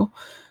do,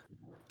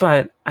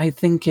 but I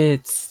think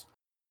it's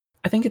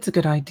a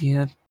good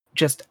idea,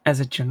 just as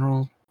a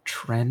general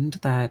trend,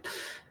 that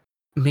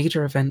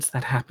major events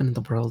that happen in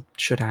the world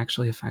should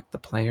actually affect the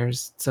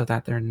players so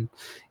that they're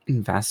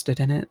invested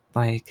in it.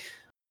 Like,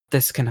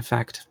 this can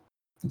affect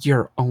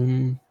your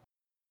own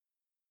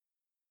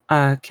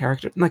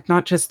character, like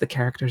not just the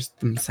characters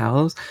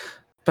themselves,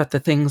 but the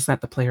things that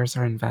the players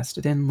are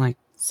invested in, like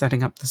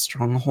setting up the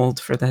stronghold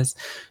for this.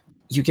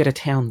 You get a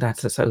town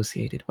that's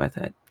associated with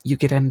it. You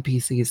get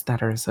NPCs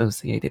that are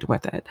associated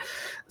with it.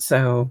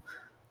 So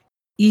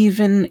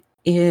even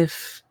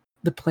if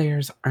the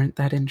players aren't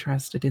that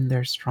interested in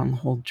their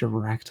stronghold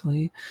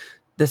directly,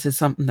 this is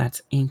something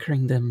that's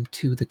anchoring them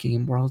to the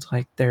game world.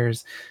 Like,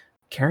 there's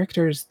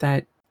characters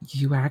that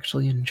you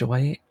actually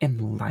enjoy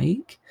and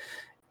like,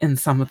 and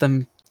some of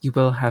them you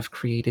will have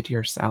created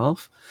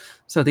yourself.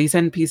 So these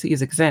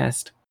NPCs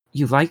exist.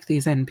 You like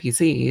these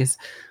NPCs.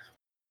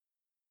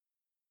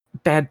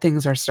 Bad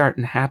things are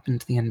starting to happen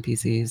to the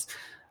NPCs.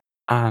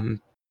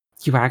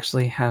 You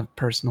actually have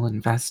personal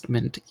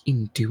investment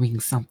in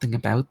doing something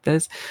about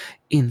this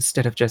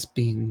instead of just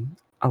being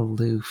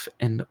aloof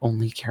and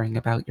only caring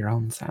about your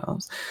own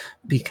selves,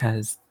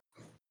 because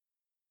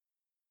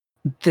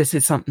this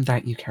is something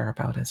that you care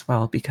about as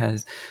well,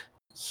 because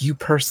you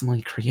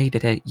personally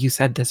created it. You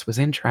said this was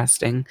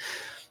interesting.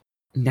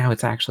 Now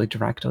it's actually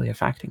directly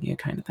affecting you,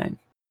 kind of thing.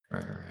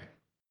 Right.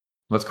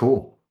 That's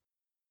cool.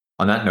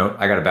 On that note,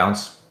 I got to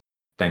bounce.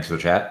 Thanks for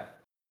the chat.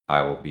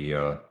 I will be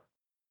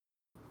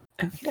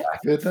Okay.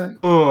 Good night.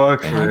 Oh,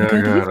 okay. Have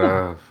a good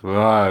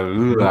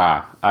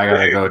I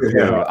gotta go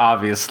too.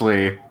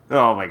 Obviously.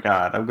 Oh my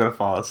god, I'm gonna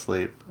fall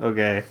asleep.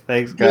 Okay,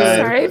 thanks, Good. guys.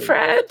 Sorry,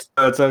 Fred.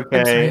 No, it's I'm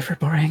sorry okay. for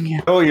boring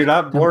you. No, you're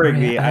not Don't boring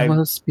worry, me. I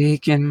will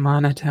speak in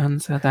monotone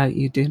so that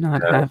you do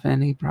not have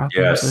any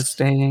problems with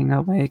staying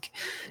awake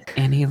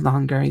any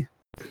longer.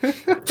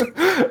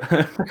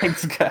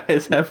 Thanks,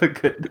 guys. Have a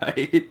good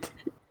night.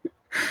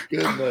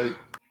 Good night.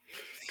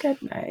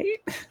 Good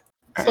night.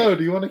 So,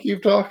 do you want to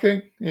keep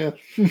talking? Yeah.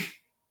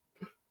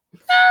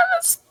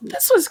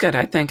 This was good,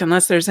 I think,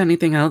 unless there's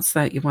anything else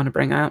that you want to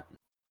bring up.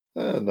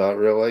 Not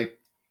really.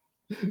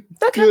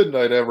 Okay. Good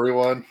night,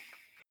 everyone.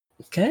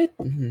 Good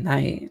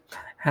night.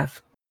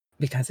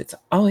 Because it's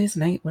always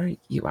night where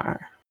you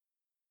are.